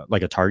target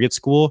like a target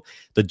school,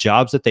 the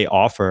jobs that they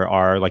offer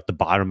are like the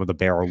bottom of the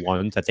barrel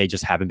ones that they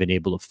just haven't been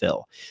able to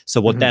fill. So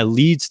what that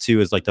leads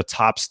to is like the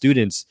top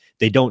students,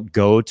 they don't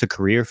go to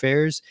career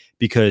fairs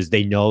because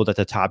they know that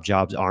the top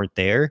jobs aren't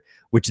there,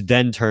 which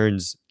then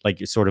turns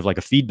like sort of like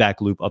a feedback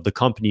loop of the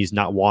companies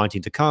not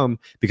wanting to come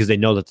because they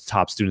know that the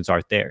top students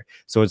aren't there.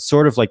 So it's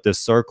sort of like this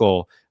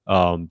circle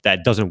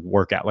that doesn't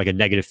work out, like a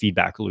negative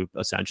feedback loop,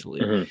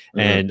 essentially.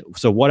 And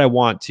so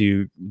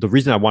the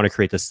reason I want to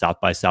create this South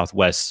by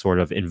Southwest sort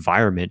of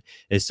environment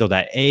is so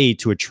that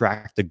to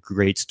attract the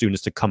great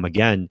students to come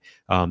again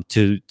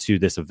to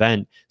this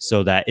event,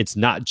 so that it's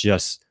not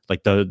just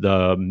like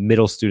the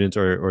middle students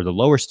or the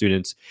lower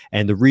students.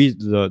 And the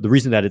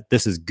reason that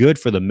this is good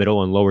for the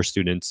middle and lower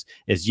students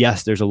is,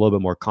 yes, there's a little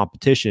bit more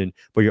competition,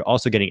 but you're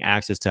also getting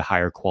access to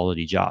higher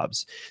quality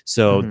jobs.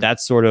 So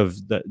that's sort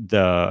of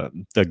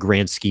the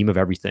grand scheme of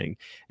everything.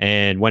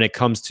 And when it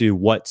comes to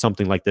what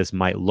something like this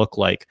might look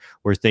like,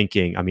 we're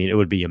thinking, I mean, it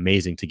would be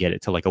amazing to get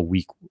it to like a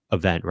week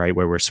event, right?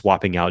 Where we're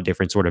swapping out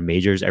different sort of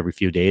majors every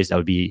few days. That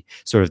would be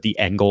sort of the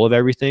end goal of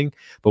everything.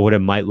 But what it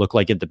might look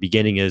like at the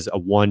beginning is a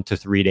 1 to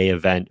 3 day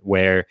event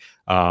where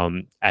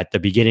At the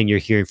beginning, you're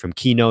hearing from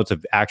keynotes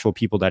of actual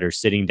people that are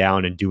sitting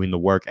down and doing the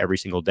work every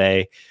single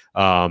day.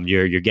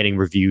 You're getting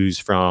reviews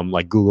from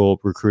like Google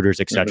recruiters,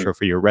 etc.,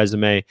 for your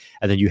resume,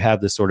 and then you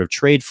have this sort of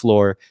trade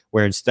floor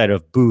where instead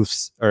of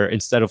booths or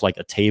instead of like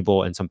a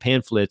table and some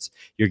pamphlets,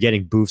 you're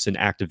getting booths and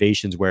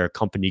activations where a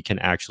company can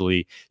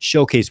actually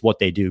showcase what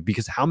they do.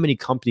 Because how many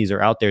companies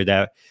are out there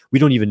that we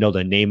don't even know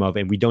the name of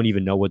and we don't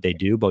even know what they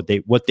do, but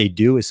what they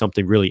do is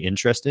something really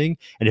interesting.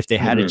 And if they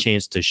had a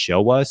chance to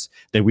show us,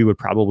 then we would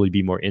probably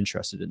be more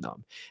interested in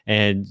them.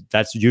 And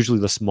that's usually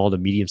the small to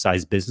medium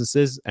sized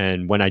businesses.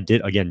 And when I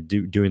did, again,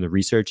 doing the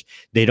research,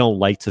 they don't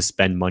like to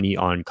spend money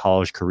on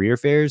college career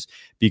fairs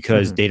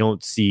because they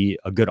don't see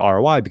a good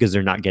ROI because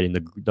they're not getting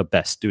the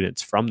best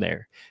students from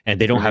there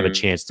and they don't have a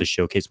chance to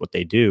showcase what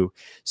they do.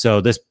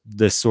 So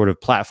this sort of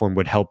platform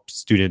would help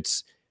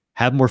students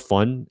have more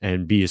fun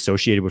and be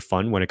associated with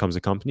fun when it comes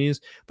to companies,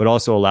 but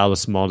also allow the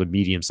small to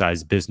medium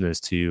sized business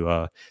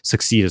to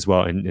succeed as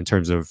well in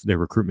terms of their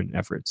recruitment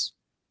efforts.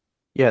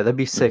 Yeah, that'd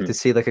be sick to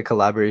see like a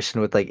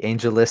collaboration with like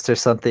AngelList or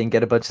something,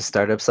 get a bunch of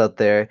startups out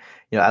there.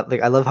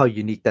 I love how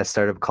unique that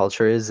startup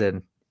culture is,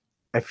 and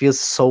I feel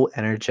so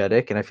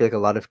energetic, and I feel like a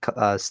lot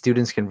of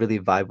students can really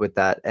vibe with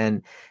that.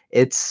 And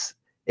it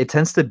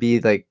tends to be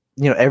like,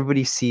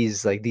 everybody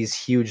sees like these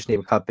huge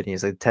name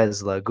companies like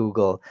Tesla,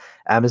 Google,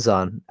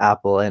 Amazon,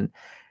 Apple, and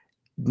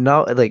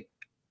now like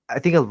I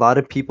think a lot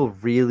of people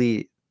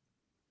really,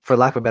 for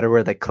lack of a better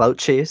word, like clout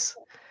chase.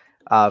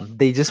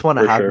 They just want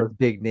to have those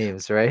big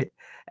names, right?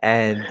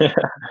 And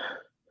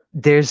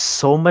there's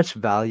so much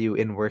value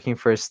in working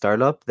for a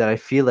startup that I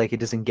feel like it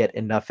doesn't get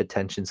enough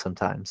attention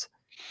sometimes.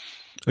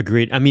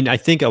 Agreed. I mean, I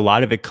think a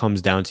lot of it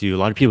comes down to a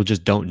lot of people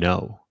just don't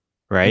know,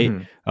 right?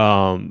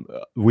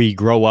 We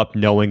grow up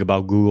knowing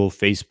about Google,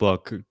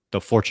 Facebook,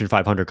 the Fortune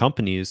 500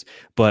 companies,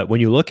 but when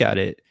you look at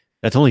it,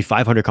 that's only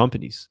 500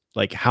 companies.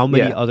 Like, how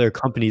many other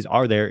companies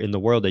are there in the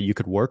world that you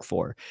could work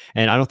for?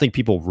 And I don't think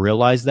people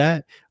realize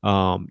that.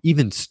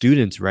 Even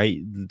students, right,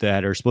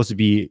 that are supposed to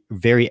be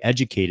very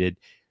educated,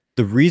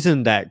 the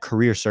reason that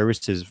career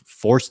services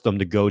force them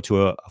to go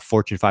to a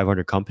Fortune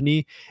 500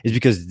 company is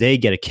because they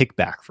get a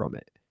kickback from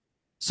it.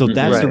 So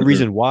that's the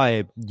reason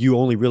why you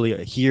only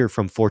really hear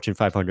from Fortune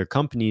 500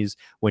 companies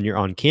when you're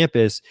on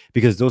campus,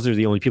 because those are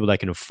the only people that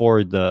can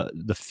afford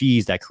the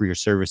fees that career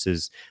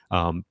services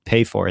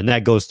pay for. And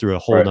that goes through a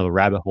whole nother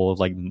rabbit hole of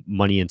like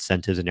money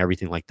incentives and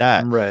everything like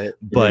that. Right.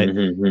 But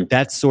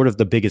that's sort of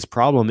the biggest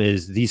problem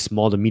is these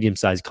small to medium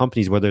sized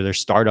companies, whether they're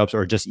startups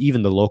or just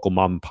even the local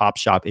mom and pop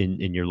shop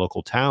in your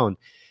local town,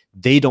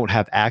 they don't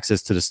have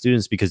access to the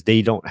students because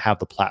they don't have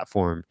the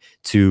platform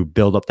to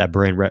build up that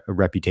brand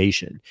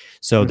reputation.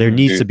 So there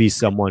needs to be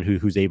someone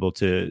who's able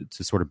to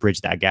sort of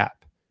bridge that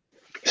gap.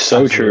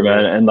 So true,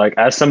 man. And like,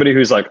 as somebody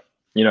who's like,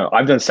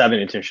 I've done 7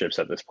 internships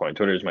at this point.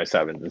 Twitter is my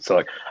 7th. And so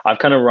like, I've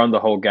kind of run the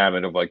whole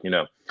gamut of like,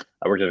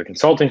 I worked at a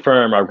consulting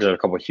firm. I worked at a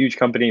couple of huge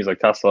companies like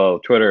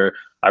Tesla, Twitter.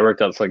 I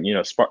worked at like,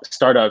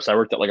 startups. I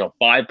worked at like a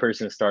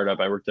 5-person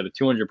startup. I worked at a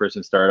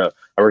 200-person startup.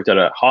 I worked at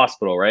a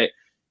hospital, right?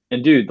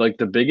 And dude, like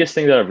the biggest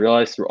thing that I've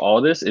realized through all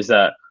of this is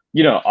that,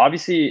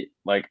 obviously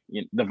like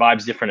the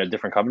vibe's different at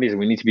different companies and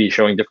we need to be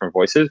showing different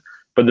voices.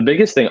 But the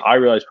biggest thing I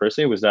realized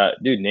personally was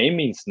that, dude, name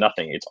means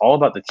nothing. It's all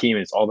about the team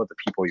and it's all about the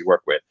people you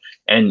work with.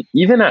 And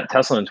even at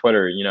Tesla and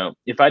Twitter,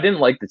 if I didn't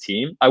like the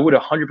team, I would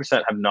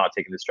 100% have not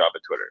taken this job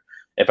at Twitter.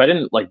 If I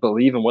didn't like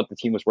believe in what the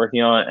team was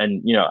working on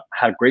and,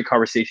 had great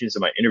conversations in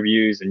my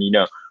interviews and,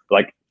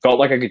 like felt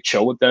like I could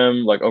chill with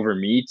them, like over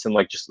meets and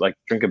like just like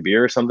drink a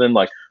beer or something,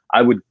 like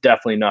I would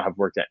definitely not have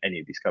worked at any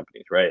of these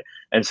companies. Right.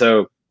 And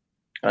so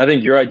I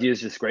think your idea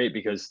is just great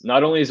because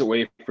not only is it a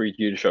way for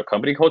you to show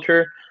company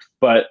culture,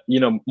 but,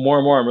 more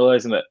and more I'm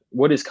realizing that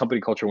what is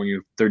company culture when you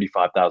have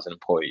 35,000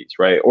 employees,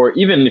 right? Or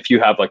even if you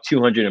have like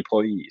 200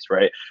 employees,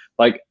 right?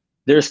 Like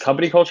there's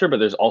company culture, but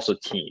there's also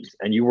teams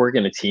and you work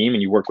in a team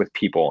and you work with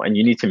people and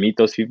you need to meet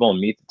those people and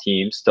meet the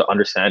teams to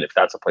understand if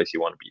that's a place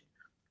you want to be.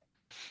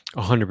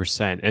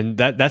 100%. And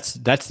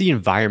that's the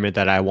environment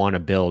that I want to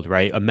build,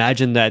 right?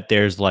 Imagine that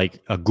there's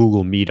like a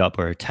Google meetup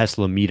or a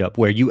Tesla meetup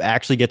where you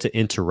actually get to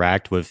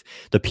interact with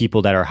the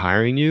people that are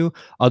hiring you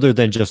other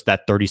than just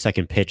that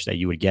 30-second pitch that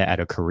you would get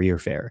at a career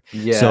fair.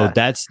 Yeah. So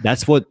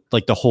that's what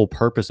like the whole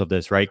purpose of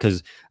this, right?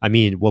 Because I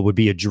mean, what would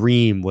be a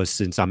dream was,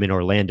 since I'm in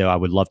Orlando, I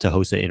would love to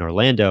host it in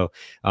Orlando.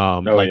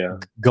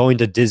 Going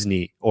to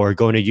Disney or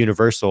going to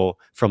Universal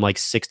from like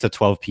 6 to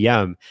 12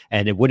 p.m.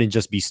 And it wouldn't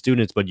just be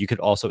students, but you could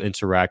also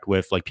interact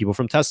with like people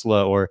from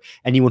Tesla or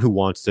anyone who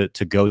wants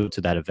to go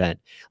to that event.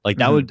 Like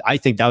that I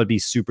think that would be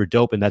super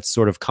dope. And that's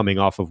sort of coming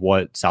off of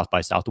what South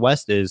by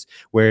Southwest is,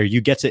 where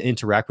you get to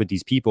interact with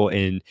these people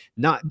in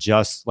not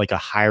just like a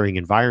hiring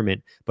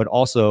environment, but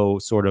also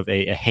sort of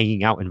a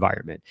hanging out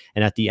environment.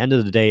 And at the end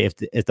of the day,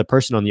 if the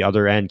person on the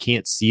other end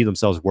can't see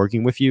themselves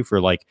working with you for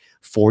like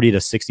 40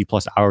 to 60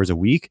 plus hours a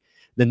week,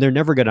 then they're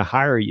never going to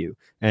hire you.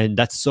 And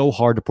that's so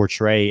hard to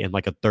portray in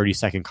like a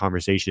 30-second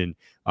conversation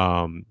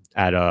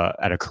at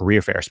a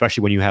career fair,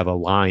 especially when you have a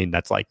line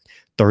that's like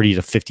 30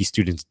 to 50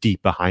 students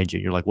deep behind you.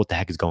 And you're like, what the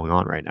heck is going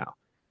on right now?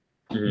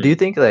 Do you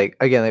think, like,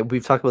 again, like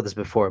we've talked about this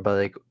before, but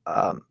like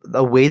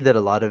the way that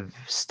a lot of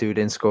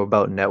students go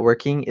about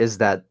networking is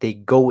that they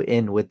go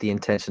in with the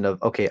intention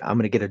of, okay, I'm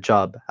going to get a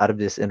job out of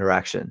this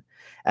interaction,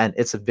 and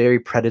it's a very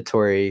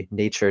predatory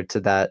nature to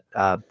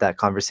that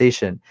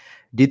conversation.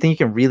 Do you think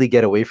you can really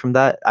get away from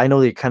that? I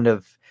know you're kind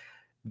of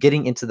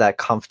getting into that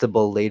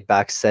comfortable, laid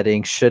back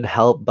setting should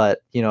help,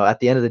 but at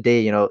the end of the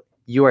day,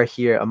 you are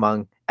here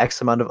among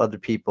X amount of other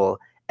people,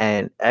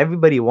 and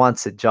everybody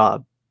wants a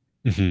job.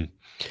 Mm-hmm.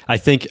 I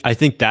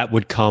think that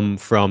would come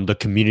from the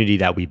community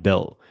that we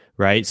built,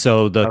 right?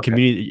 So the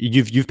community,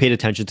 you've paid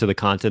attention to the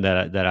content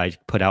that I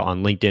put out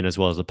on LinkedIn as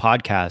well as the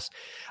podcast.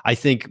 I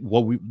think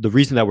the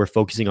reason that we're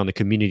focusing on the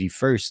community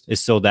first is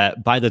so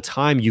that by the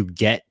time you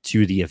get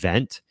to the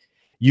event,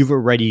 you've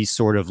already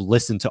sort of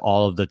listened to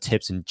all of the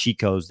tips and cheat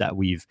codes that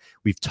we've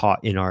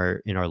taught in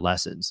our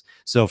lessons.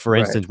 So for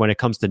instance, when it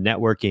comes to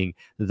networking,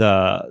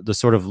 the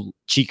sort of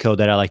cheat code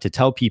that I like to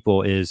tell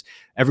people is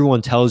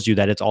everyone tells you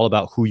that it's all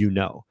about who you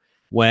know,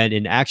 when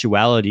in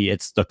actuality,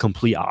 it's the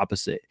complete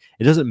opposite.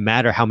 It doesn't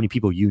matter how many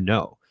people you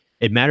know.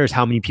 It matters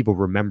how many people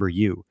remember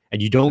you.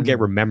 And you don't get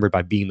remembered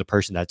by being the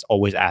person that's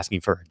always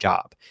asking for a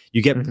job.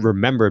 You get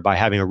remembered by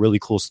having a really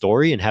cool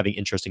story and having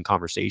interesting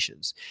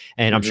conversations.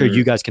 And I'm sure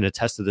you guys can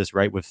attest to this,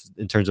 right?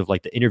 In terms of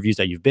like the interviews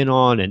that you've been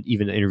on and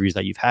even the interviews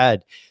that you've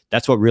had,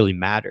 that's what really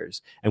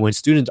matters. And when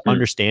students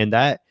understand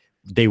that,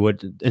 they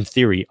would, in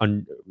theory,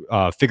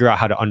 figure out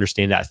how to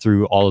understand that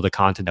through all of the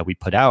content that we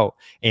put out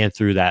and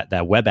through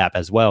that web app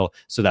as well,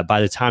 so that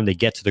by the time they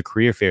get to the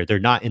career fair, they're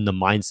not in the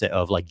mindset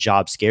of like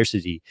job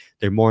scarcity.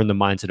 They're more in the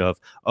mindset of,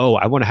 oh,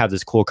 I want to have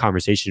this cool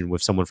conversation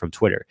with someone from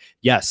Twitter.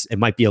 Yes, it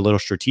might be a little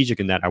strategic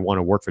in that I want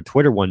to work for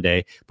Twitter one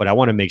day, but I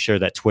want to make sure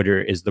that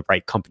Twitter is the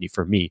right company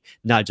for me,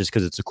 not just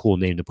because it's a cool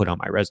name to put on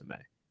my resume.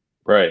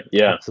 Right.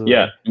 Yeah. Absolutely.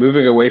 Yeah.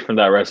 Moving away from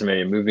that resume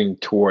and moving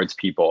towards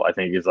people, I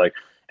think is like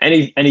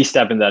any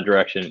step in that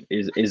direction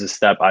is a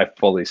step I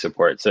fully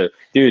support. So,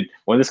 dude,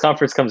 when this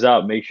conference comes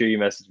out, make sure you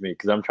message me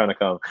because I'm trying to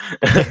come.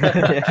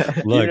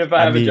 Look, even if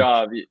I have a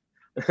job.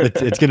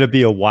 It's going to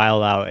be a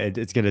while out.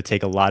 It's going to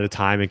take a lot of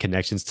time and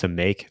connections to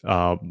make.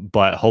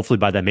 But hopefully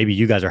by then, maybe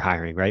you guys are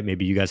hiring, right?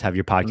 Maybe you guys have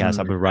your podcast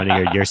up and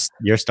running, or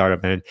your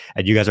startup, and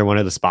you guys are one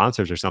of the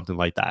sponsors or something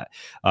like that.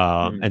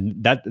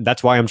 And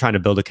that's why I'm trying to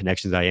build the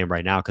connections I am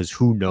right now, because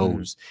who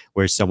knows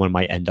where someone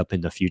might end up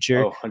in the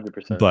future.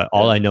 100%. But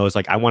all I know is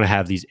like I want to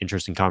have these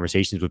interesting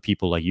conversations with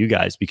people like you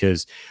guys,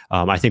 because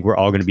I think we're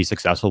all going to be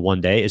successful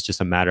one day. It's just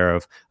a matter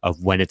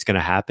of when it's going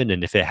to happen,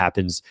 and if it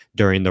happens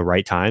during the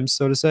right times,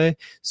 so to say.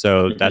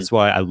 So that's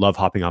why I love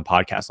hopping on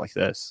podcasts like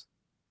this.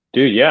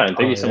 Dude, yeah. And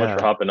thank you so much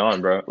for hopping on,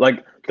 bro.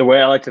 Like the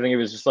way I like to think of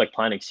it is just like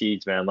planting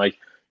seeds, man. Like,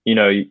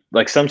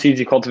 like some seeds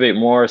you cultivate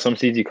more, some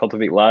seeds you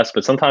cultivate less,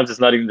 but sometimes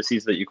it's not even the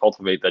seeds that you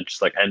cultivate that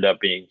just like end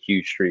up being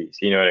huge trees.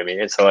 You know what I mean?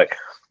 And so like,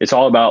 it's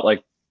all about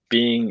like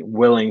being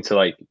willing to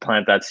like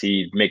plant that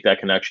seed, make that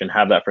connection,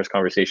 have that first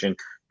conversation,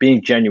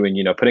 being genuine,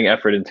 putting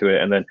effort into it.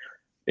 And then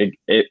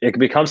it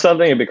becomes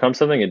something,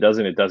 it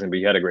doesn't, but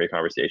you had a great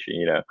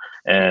conversation,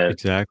 and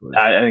exactly.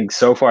 I think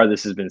so far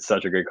this has been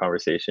such a great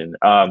conversation.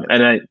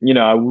 And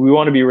we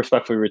want to be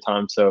respectful of your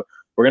time, so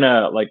we're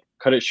gonna like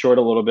cut it short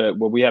a little bit.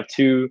 But we have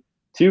two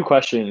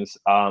questions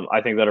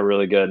I think that are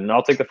really good, and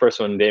I'll take the first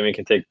one. Damien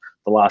can take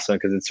the last one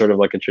because it's sort of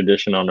like a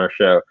tradition on our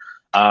show.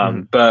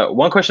 But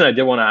one question I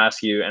did want to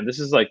ask you, and this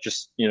is like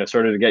just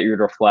sort of to get you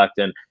to reflect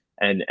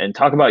and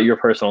talk about your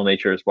personal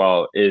nature as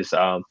well, is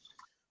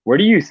where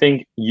do you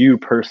think you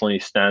personally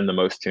stand the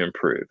most to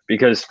improve?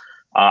 Because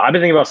I've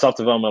been thinking about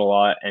self-development a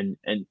lot, and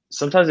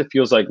sometimes it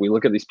feels like we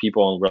look at these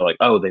people and we're like,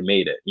 oh, they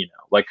made it.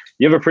 Like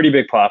you have a pretty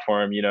big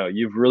platform.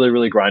 You've really,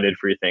 really grinded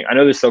for your thing. I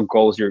know there's still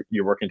goals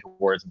you're working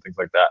towards and things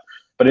like that.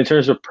 But in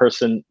terms of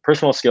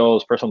personal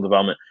skills, personal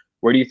development,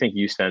 where do you think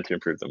you stand to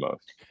improve the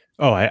most?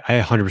 Oh, I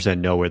 100%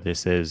 know where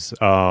this is.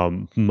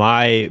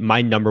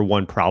 My number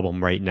one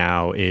problem right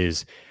now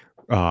is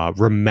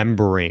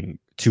remembering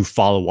to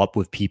follow up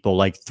with people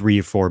like 3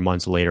 or 4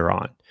 months later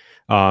on.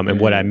 And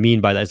what I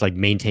mean by that is like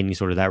maintaining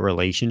sort of that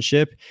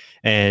relationship.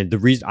 And the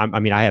reason,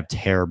 I have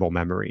terrible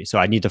memory, so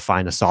I need to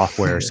find a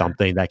software or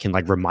something that can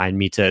like remind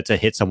me to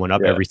hit someone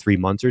up every 3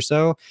 months or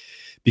so,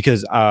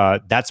 because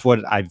that's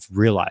what I've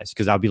realized.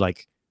 Because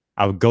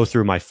I would go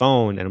through my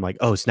phone and I'm like,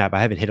 oh snap,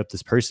 I haven't hit up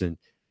this person.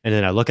 And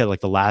then I look at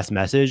like the last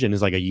message and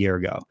it's like a year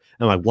ago.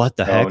 And I'm like, what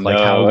the heck? Like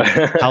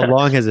how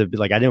long has it been?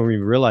 Like, I didn't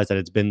even realize that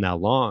it's been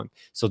that long.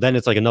 So then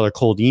it's like another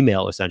cold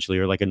email essentially,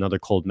 or like another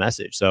cold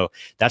message. So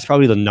that's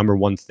probably the number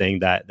one thing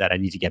that I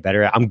need to get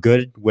better at. I'm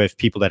good with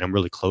people that I'm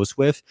really close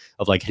with,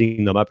 of like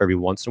hitting them up every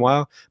once in a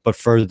while. But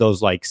for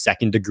those like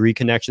second degree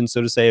connections,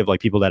 so to say, of like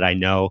people that I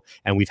know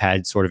and we've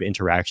had sort of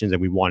interactions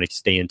and we want to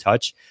stay in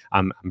touch,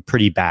 I'm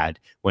pretty bad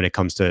when it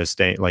comes to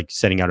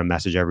sending out a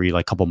message every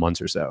like couple months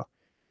or so.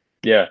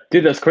 Yeah,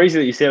 dude, that's crazy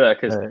that you say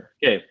that, because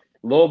okay,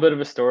 a little bit of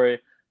a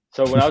story.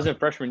 So when I was in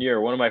freshman year,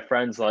 one of my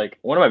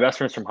best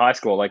friends from high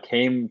school, like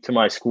came to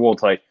my school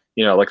to like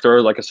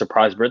throw like a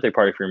surprise birthday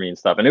party for me and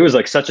stuff. And it was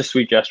like such a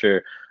sweet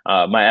gesture.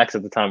 My ex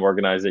at the time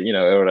organized it,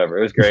 whatever.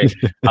 It was great.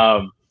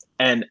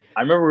 And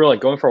I remember we were like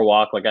going for a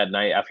walk like at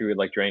night after we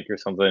like drank or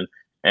something,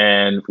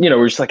 and we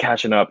were just like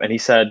catching up. And he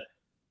said,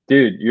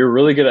 "Dude, you're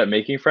really good at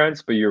making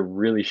friends, but you're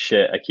really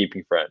shit at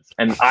keeping friends."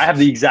 And I have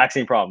the exact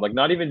same problem. Like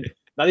not even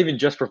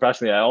just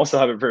professionally, I also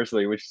have it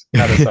personally, which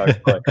kind of sucks.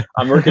 But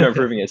I'm working on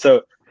improving it.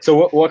 So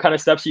what kind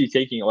of steps are you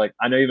taking? Like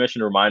I know you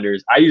mentioned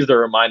reminders. I use the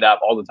Remind app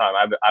all the time.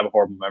 I have a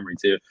horrible memory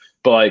too.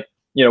 But like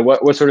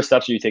what sort of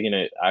steps are you taking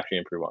to actually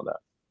improve on that?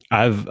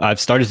 I've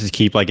started to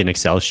keep like an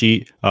Excel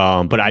sheet, but I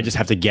Mm-hmm. just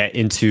have to get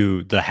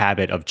into the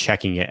habit of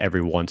checking it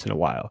every once in a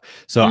while.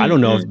 So I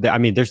don't know Mm-hmm. if I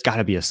mean, there's got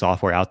to be a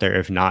software out there.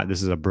 If not,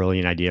 this is a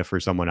brilliant idea for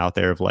someone out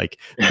there of like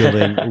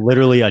building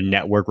literally a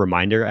network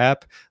reminder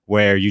app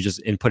where you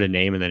just input a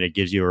name and then it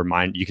gives you a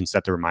reminder. You can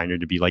set the reminder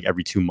to be like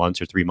every 2 months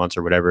or 3 months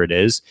or whatever it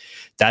is.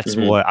 That's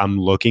Mm-hmm. what I'm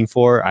looking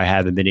for. I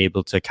haven't been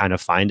able to kind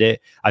of find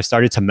it. I've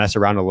started to mess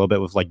around a little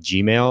bit with like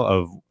Gmail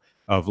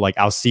of like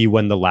I'll see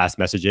when the last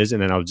message is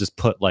and then I'll just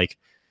put like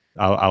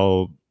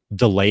I'll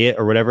delay it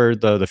or whatever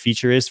the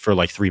feature is for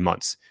like 3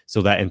 months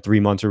so that in 3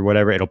 months or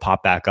whatever it'll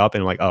pop back up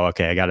and I'm like, oh,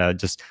 okay, I gotta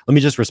just let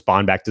me just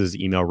respond back to this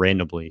email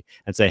randomly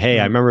and say, hey,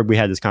 I Mhm. remember we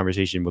had this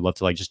conversation, would love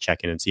to like just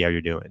check in and see how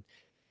you're doing.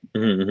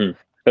 Mm-hmm.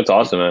 That's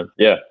awesome, man.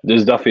 Yeah,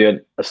 there's definitely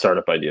a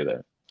startup idea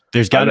there.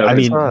 There's I don't gotta, know I if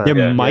it's mean, there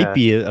yeah. might Yeah.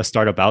 be a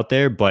startup out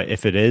there, but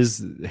if it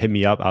is, hit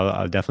me up.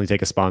 I'll definitely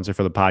take a sponsor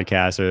for the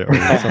podcast or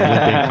some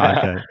LinkedIn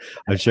content.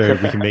 I'm sure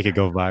we can make it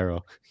go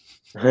viral.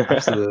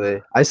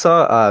 Absolutely. I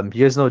saw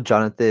you guys know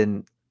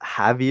Jonathan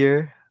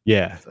Javier?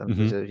 Yeah. I'm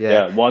pretty Hmm. sure. Yeah.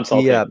 Yeah, one He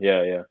salting.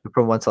 Yeah.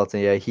 from One Sultan,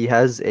 yeah. He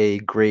has a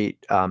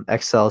great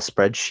Excel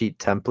spreadsheet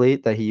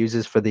template that he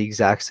uses for the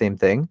exact same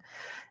thing.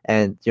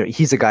 And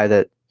he's a guy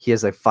that he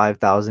has like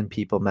 5,000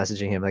 people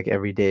messaging him like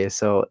every day.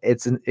 So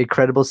it's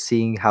incredible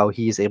seeing how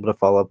he's able to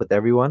follow up with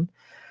everyone.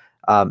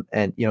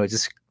 And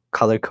just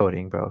color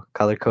coding, bro.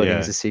 Color coding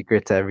is Yeah. the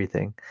secret to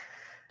everything.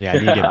 Yeah, I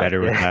need to get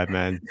better with Yeah. that,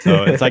 man.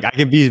 So it's like I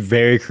can be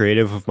very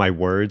creative with my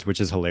words, which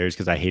is hilarious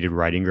because I hated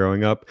writing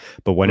growing up.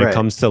 But when it Right.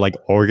 comes to like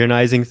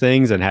organizing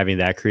things and having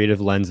that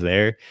creative lens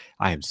there,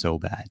 I am so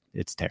bad.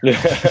 It's terrible.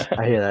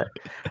 I hear that.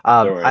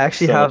 Don't worry.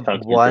 So much time to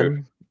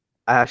improve.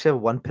 I actually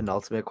have one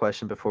penultimate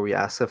question before we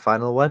ask the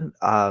final one.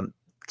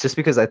 Just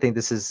because I think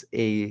this is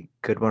a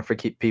good one for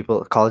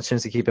college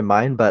students to keep in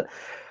mind. But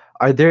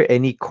are there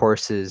any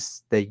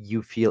courses that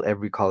you feel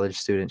every college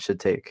student should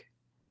take?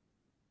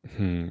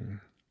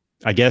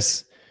 I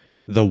guess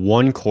the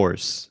one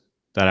course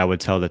that I would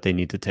tell that they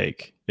need to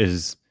take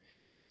is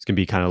it's gonna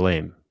be kind of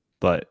lame,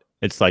 but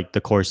it's like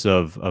the course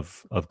of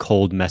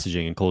cold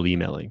messaging and cold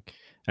emailing.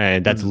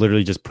 And that's Mhm.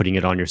 literally just putting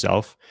it on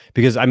yourself.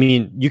 Because I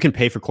mean, you can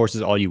pay for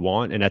courses all you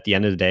want. And at the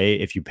end of the day,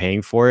 if you're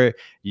paying for it,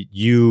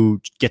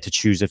 you get to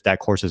choose if that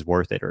course is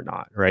worth it or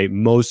not. Right.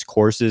 Most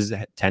courses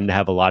tend to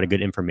have a lot of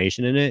good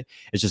information in it.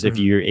 It's just if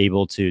Mhm. you're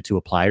able to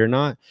apply it or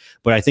not.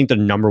 But I think the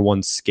number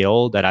one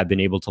skill that I've been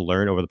able to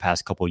learn over the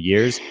past couple of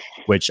years,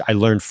 which I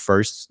learned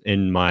first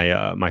in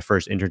my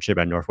first internship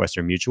at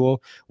Northwestern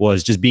Mutual,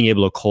 was just being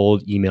able to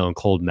cold email and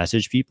cold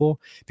message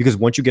people. Because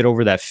once you get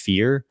over that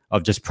fear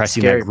of just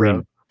pressing that Scary, bro.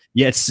 green,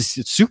 yeah, it's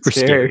super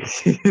Scary.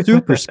 scary,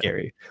 super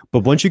scary. But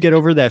once you get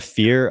over that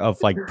fear of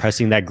like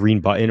pressing that green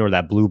button or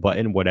that blue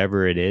button,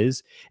 whatever it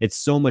is, it's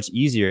so much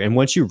easier. And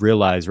once you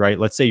realize, right,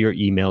 let's say you're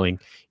emailing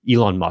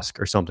Elon Musk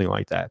or something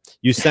like that,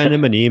 you send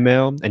him an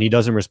email and he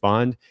doesn't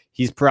respond,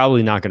 he's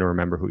probably not going to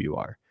remember who you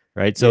are.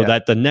 Right. So Yeah.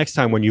 that the next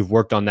time when you've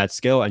worked on that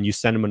skill and you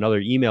send him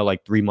another email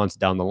like 3 months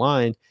down the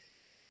line,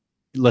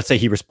 let's say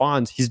he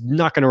responds, he's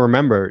not going to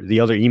remember the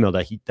other email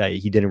that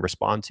he didn't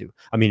respond to.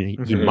 I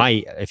mean, he Mhm.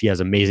 might if he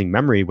has amazing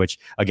memory, which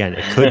again,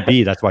 it could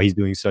be. That's why he's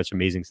doing such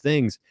amazing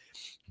things.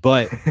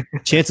 But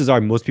chances are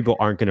most people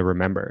aren't going to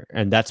remember,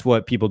 and that's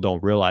what people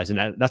don't realize,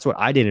 and that's what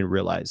I didn't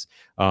realize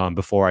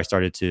before I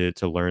started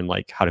to learn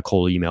like how to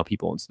cold email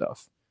people and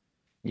stuff.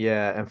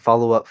 Yeah, and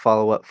follow up,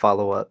 follow up,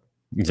 follow up.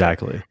 Yeah.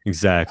 Exactly.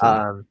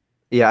 Um,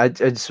 yeah, I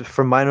just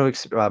from my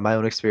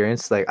own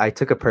experience, like I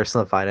took a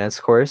personal finance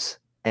course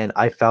and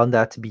I found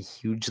that to be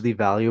hugely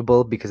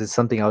valuable because it's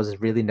something I was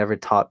really never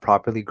taught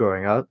properly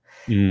growing up.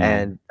 Mm.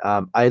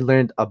 And I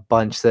learned a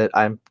bunch that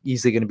I'm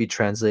easily going to be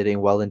translating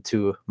well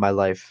into my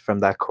life from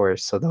that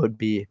course. So that would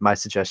be my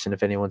suggestion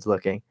if anyone's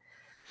looking.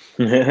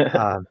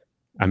 Um,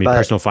 I mean, but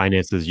personal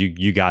finances,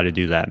 you got to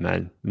do that,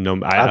 man. No,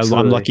 I'm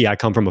absolutely. lucky. I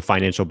come from a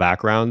financial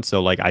background,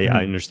 so like I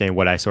Mhm. understand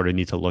what I sort of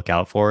need to look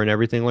out for and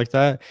everything like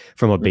that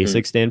from a Mhm.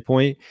 basic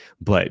standpoint.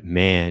 But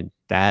man,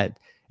 that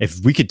if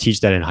we could teach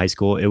that in high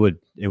school, it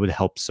would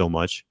help so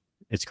much.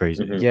 It's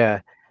crazy. Mhm.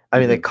 Yeah. I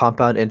mean, like Mhm.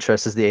 compound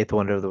interest is the eighth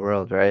wonder of the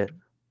world, right?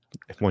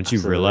 Once you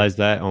Absolutely. realize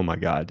that, oh my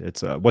God,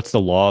 it's what's the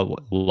law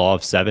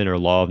of seven or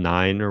law of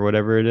nine or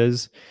whatever it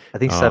is, I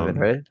think seven,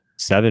 um, right?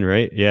 seven,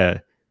 right? Yeah,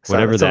 Seven,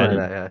 whatever something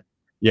that. like that.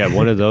 Yeah. Yeah,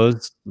 one of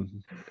those.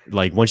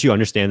 Like once you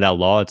understand that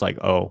law, it's like,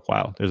 oh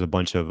wow, there's a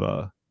bunch of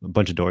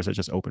doors that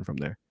just open from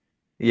there.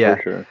 For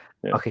Yeah. sure.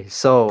 Yeah. Okay.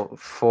 So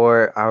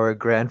for our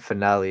grand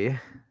finale,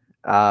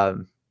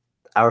 um,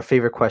 our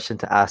favorite question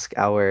to ask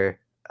our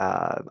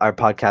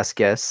podcast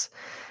guests,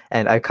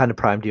 and I kind of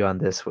primed you on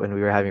this when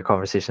we were having a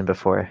conversation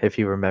before, if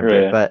you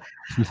remember. Right.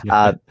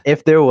 But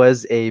if there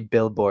was a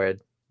billboard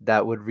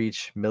that would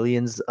reach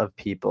millions of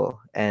people,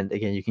 and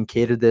again, you can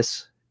cater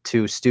this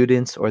to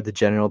students or the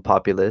general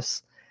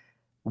populace,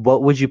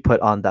 what would you put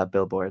on that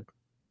billboard?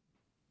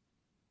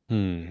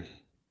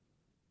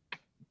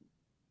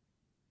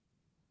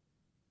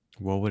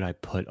 What would I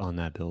put on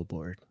that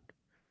billboard?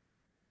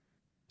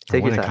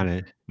 Take your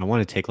time. I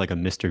want to take like a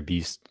Mr.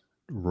 Beast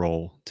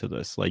role to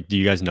this. Like, do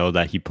you guys know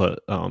that he put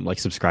like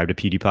subscribe to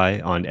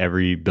PewDiePie on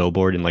every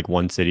billboard in like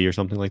one city or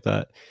something like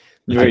that?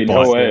 Like he Wait, no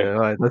bought,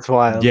 way. That's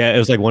wild. yeah, it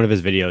was like one of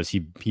his videos.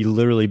 He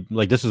literally,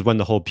 like, this was when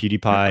the whole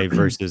PewDiePie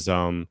versus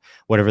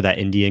whatever that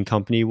Indian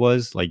company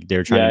was. Like they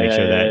were trying to make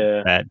sure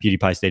that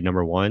PewDiePie stayed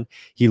number one.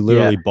 He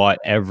literally bought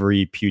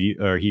every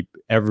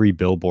every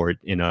billboard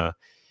in a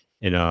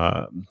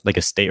like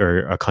a state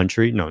or a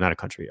country, no, not a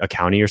country, a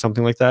county or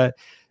something like that,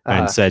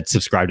 and said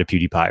subscribe to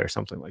PewDiePie or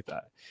something like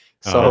that.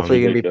 So hopefully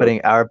you're gonna be putting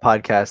our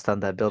podcast on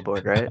that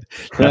billboard, right?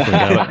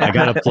 Definitely I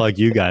gotta plug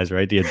you guys,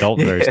 right? The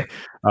adult verse.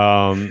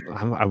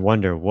 I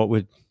wonder what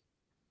would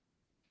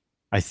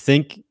I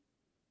think.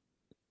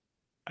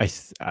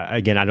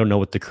 Again, I don't know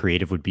what the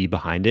creative would be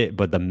behind it,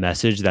 but the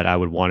message that I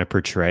would want to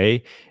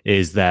portray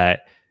is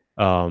that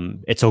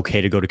it's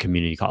okay to go to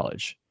community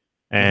college.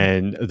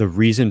 And the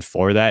reason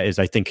for that is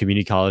I think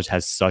community college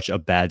has such a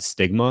bad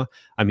stigma.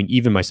 I mean,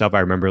 even myself,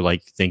 I remember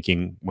like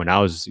thinking when I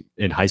was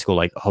in high school,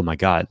 like, oh my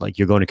God, like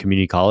you're going to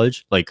community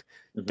college? Like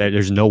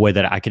there's no way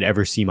that I could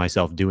ever see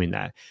myself doing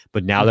that.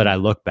 But now that I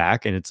look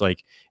back and it's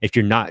like, if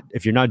you're not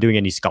doing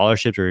any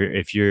scholarships or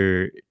if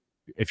you're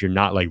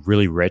not like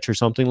really rich or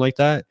something like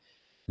that,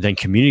 then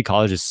community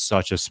college is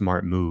such a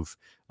smart move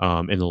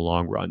in the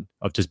long run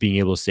of just being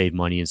able to save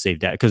money and save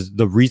debt. Because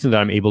the reason that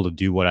I'm able to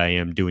do what I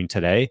am doing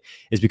today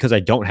is because I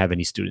don't have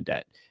any student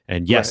debt.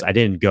 And yes, I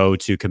didn't go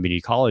to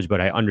community college, but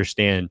I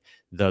understand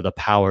the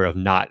power of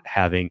not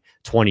having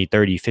 $20,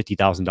 $30,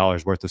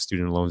 $50,000 worth of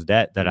student loans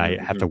debt that I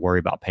have to worry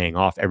about paying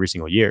off every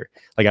single year.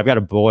 Like I've got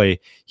a boy, I think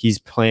he's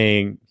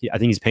paying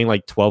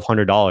like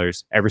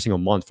 $1,200 every single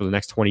month for the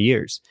next 20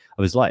 years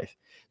of his life.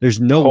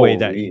 There's no way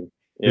that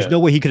there's no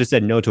way he could have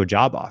said no to a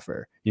job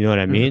offer. You know what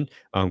I mean?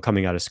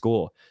 Coming out of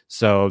school.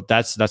 So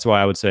that's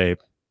why I would say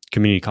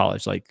community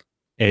college. Like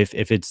if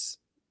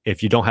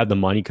you don't have the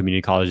money,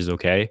 community college is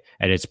okay.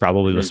 And it's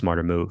probably the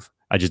smarter move.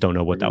 I just don't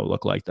know what that would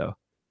look like though.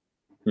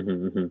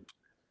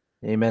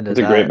 Amen to It's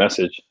a great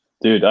message.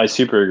 Dude, I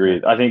super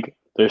agree. I think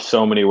there's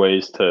so many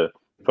ways to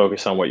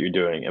focus on what you're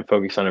doing and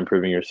focus on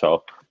improving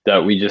yourself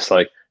that we just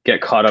like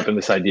get caught up in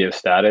this idea of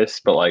status.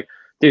 But like,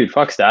 dude,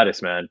 fuck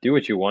status, man. Do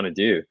what you want to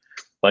do.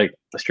 Like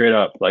straight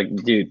up, like,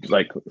 dude,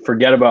 like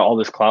forget about all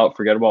this clout,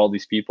 forget about all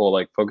these people,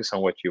 like focus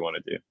on what you want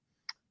to do.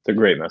 It's a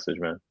great message,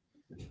 man.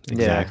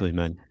 Exactly,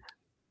 man.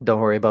 Don't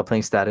worry about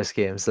playing status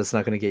games. That's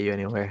not going to get you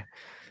anywhere.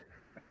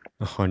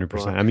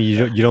 100%. I mean,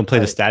 you don't play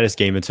the status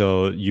game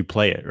until you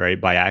play it,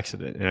 right? By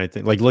accident. And I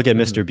think like, look at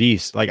Mr.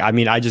 Beast. Like, I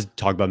mean, I just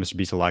talk about Mr.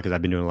 Beast a lot because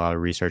I've been doing a lot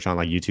of research on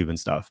like YouTube and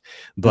stuff.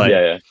 But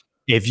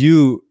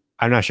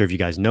I'm not sure if you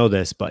guys know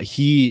this, but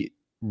he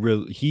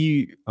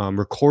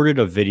recorded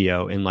a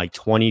video in like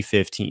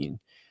 2015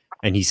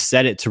 and he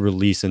set it to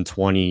release in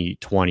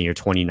 2020 or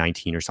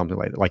 2019 or something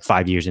like that, like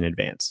 5 years in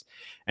advance.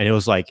 And it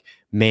was like,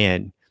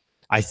 man,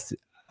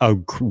 a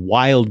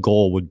wild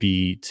goal would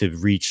be to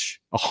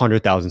reach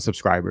 100,000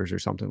 subscribers or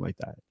something like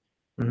that.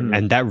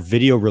 And that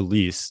video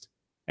released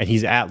and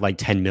he's at like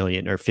 10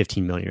 million or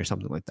 15 million or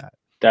something like that.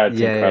 That's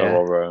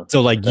incredible, bro.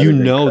 So like, you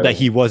know that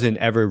he wasn't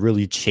ever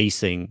really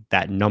chasing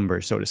that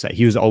number, so to say.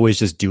 He was always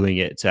just doing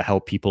it to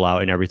help people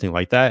out and everything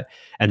like that.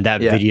 And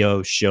that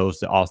video shows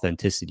the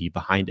authenticity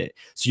behind it.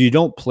 So you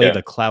don't play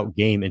the clout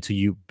game until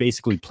you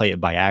basically play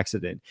it by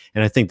accident.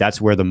 And I think that's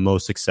where the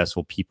most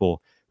successful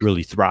people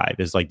really thrive,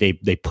 is like they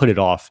put it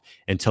off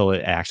until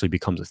it actually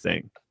becomes a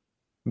thing.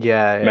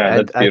 Yeah, man,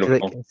 that's beautiful. I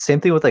feel like same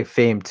thing with like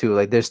fame too.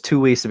 Like there's two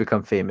ways to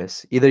become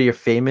famous. Either you're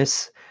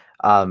famous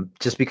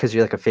just because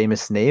you're like a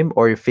famous name,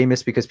 or you're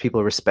famous because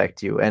people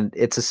respect you. And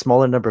it's a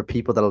smaller number of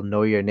people that'll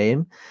know your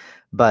name,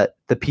 but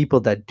the people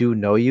that do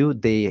know you,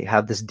 they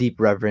have this deep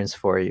reverence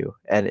for you.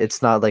 And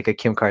it's not like a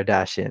Kim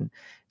Kardashian.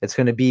 It's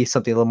going to be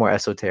something a little more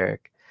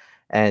esoteric.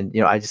 And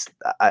you know,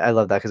 I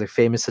love that because like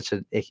fame is such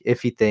an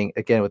iffy thing.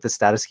 Again, with the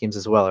status schemes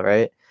as well,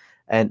 right?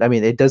 And I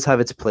mean, it does have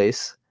its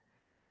place,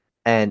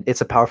 and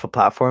it's a powerful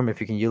platform if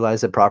you can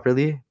utilize it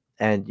properly.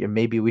 And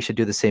maybe we should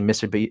do the same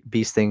Mr.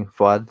 Beast thing,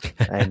 Fuad.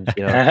 And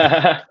you know,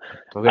 I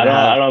don't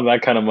have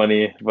that kind of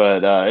money,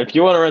 but if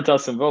you want to rent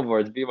out some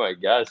billboards, be my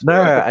guest. No,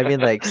 I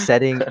mean like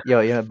setting,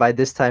 by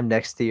this time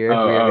next year,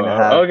 we're gonna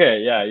have. Okay,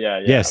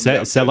 yeah.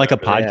 Set like a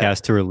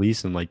podcast to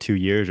release in like 2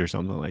 years or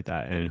something like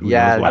that. And who knows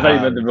I what thought you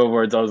meant the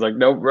billboards. I was like,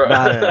 nope, bro.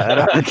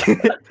 No,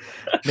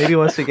 maybe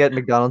once we get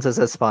McDonald's as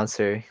a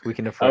sponsor, we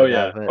can afford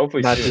that. But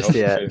hopefully not soon, just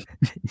yet.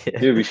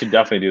 Dude, we should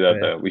definitely do that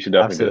though. We should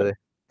definitely do that.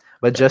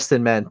 But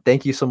Justin, man,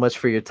 thank you so much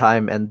for your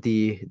time and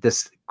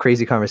this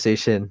crazy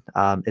conversation.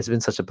 It's been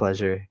such a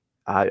pleasure.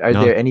 Are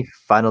there any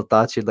final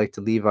thoughts you'd like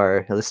to leave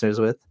our listeners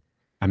with?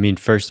 I mean,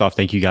 first off,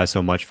 thank you guys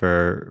so much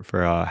for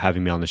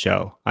having me on the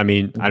show. I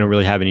mean, I don't Mhm.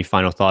 really have any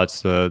final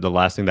thoughts. The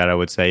last thing that I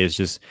would say is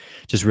just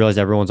realize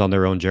everyone's on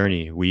their own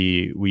journey.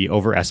 We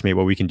overestimate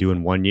what we can do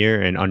in 1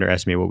 year and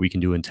underestimate what we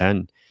can do in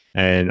 10.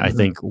 And I Mhm.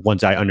 think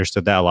once I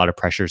understood that, a lot of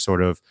pressure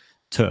sort of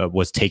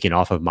was taken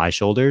off of my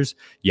shoulders.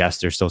 Yes,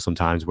 there's still some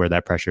times where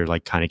that pressure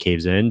like kind of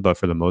caves in, but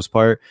for the most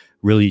part,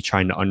 really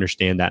trying to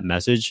understand that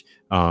message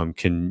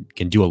can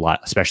do a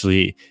lot,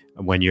 especially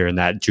when you're in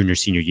that junior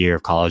senior year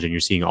of college and you're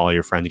seeing all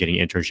your friends getting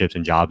internships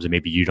and jobs and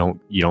maybe you don't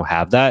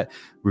have that,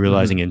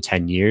 realizing in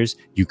 10 years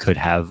you could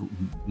have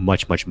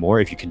much more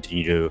if you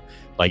continue to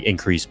like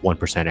increase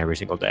 1% every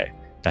single day.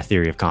 That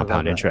theory of I love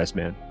compound that. interest,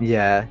 man.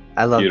 Yeah,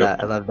 I love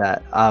that. I Beautiful. love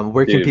that.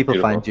 Where can Dude, people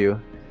beautiful. find you?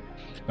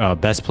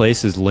 Best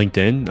place is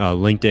LinkedIn,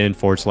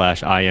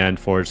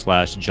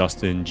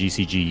 LinkedIn/IN/Justin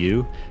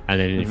GCGU. And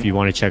then if you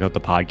want to check out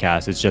the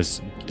podcast, it's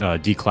just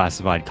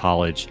Declassified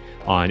College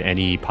on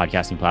any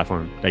podcasting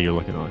platform that you're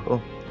looking on. Cool.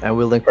 And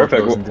we'll link both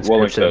Perfect. those in We'll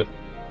link description.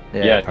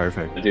 those. Yeah,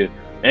 Perfect. dude.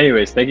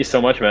 Anyways, thank you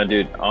so much, man,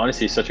 dude.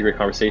 Honestly, such a great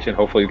conversation.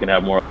 Hopefully we can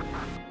have more.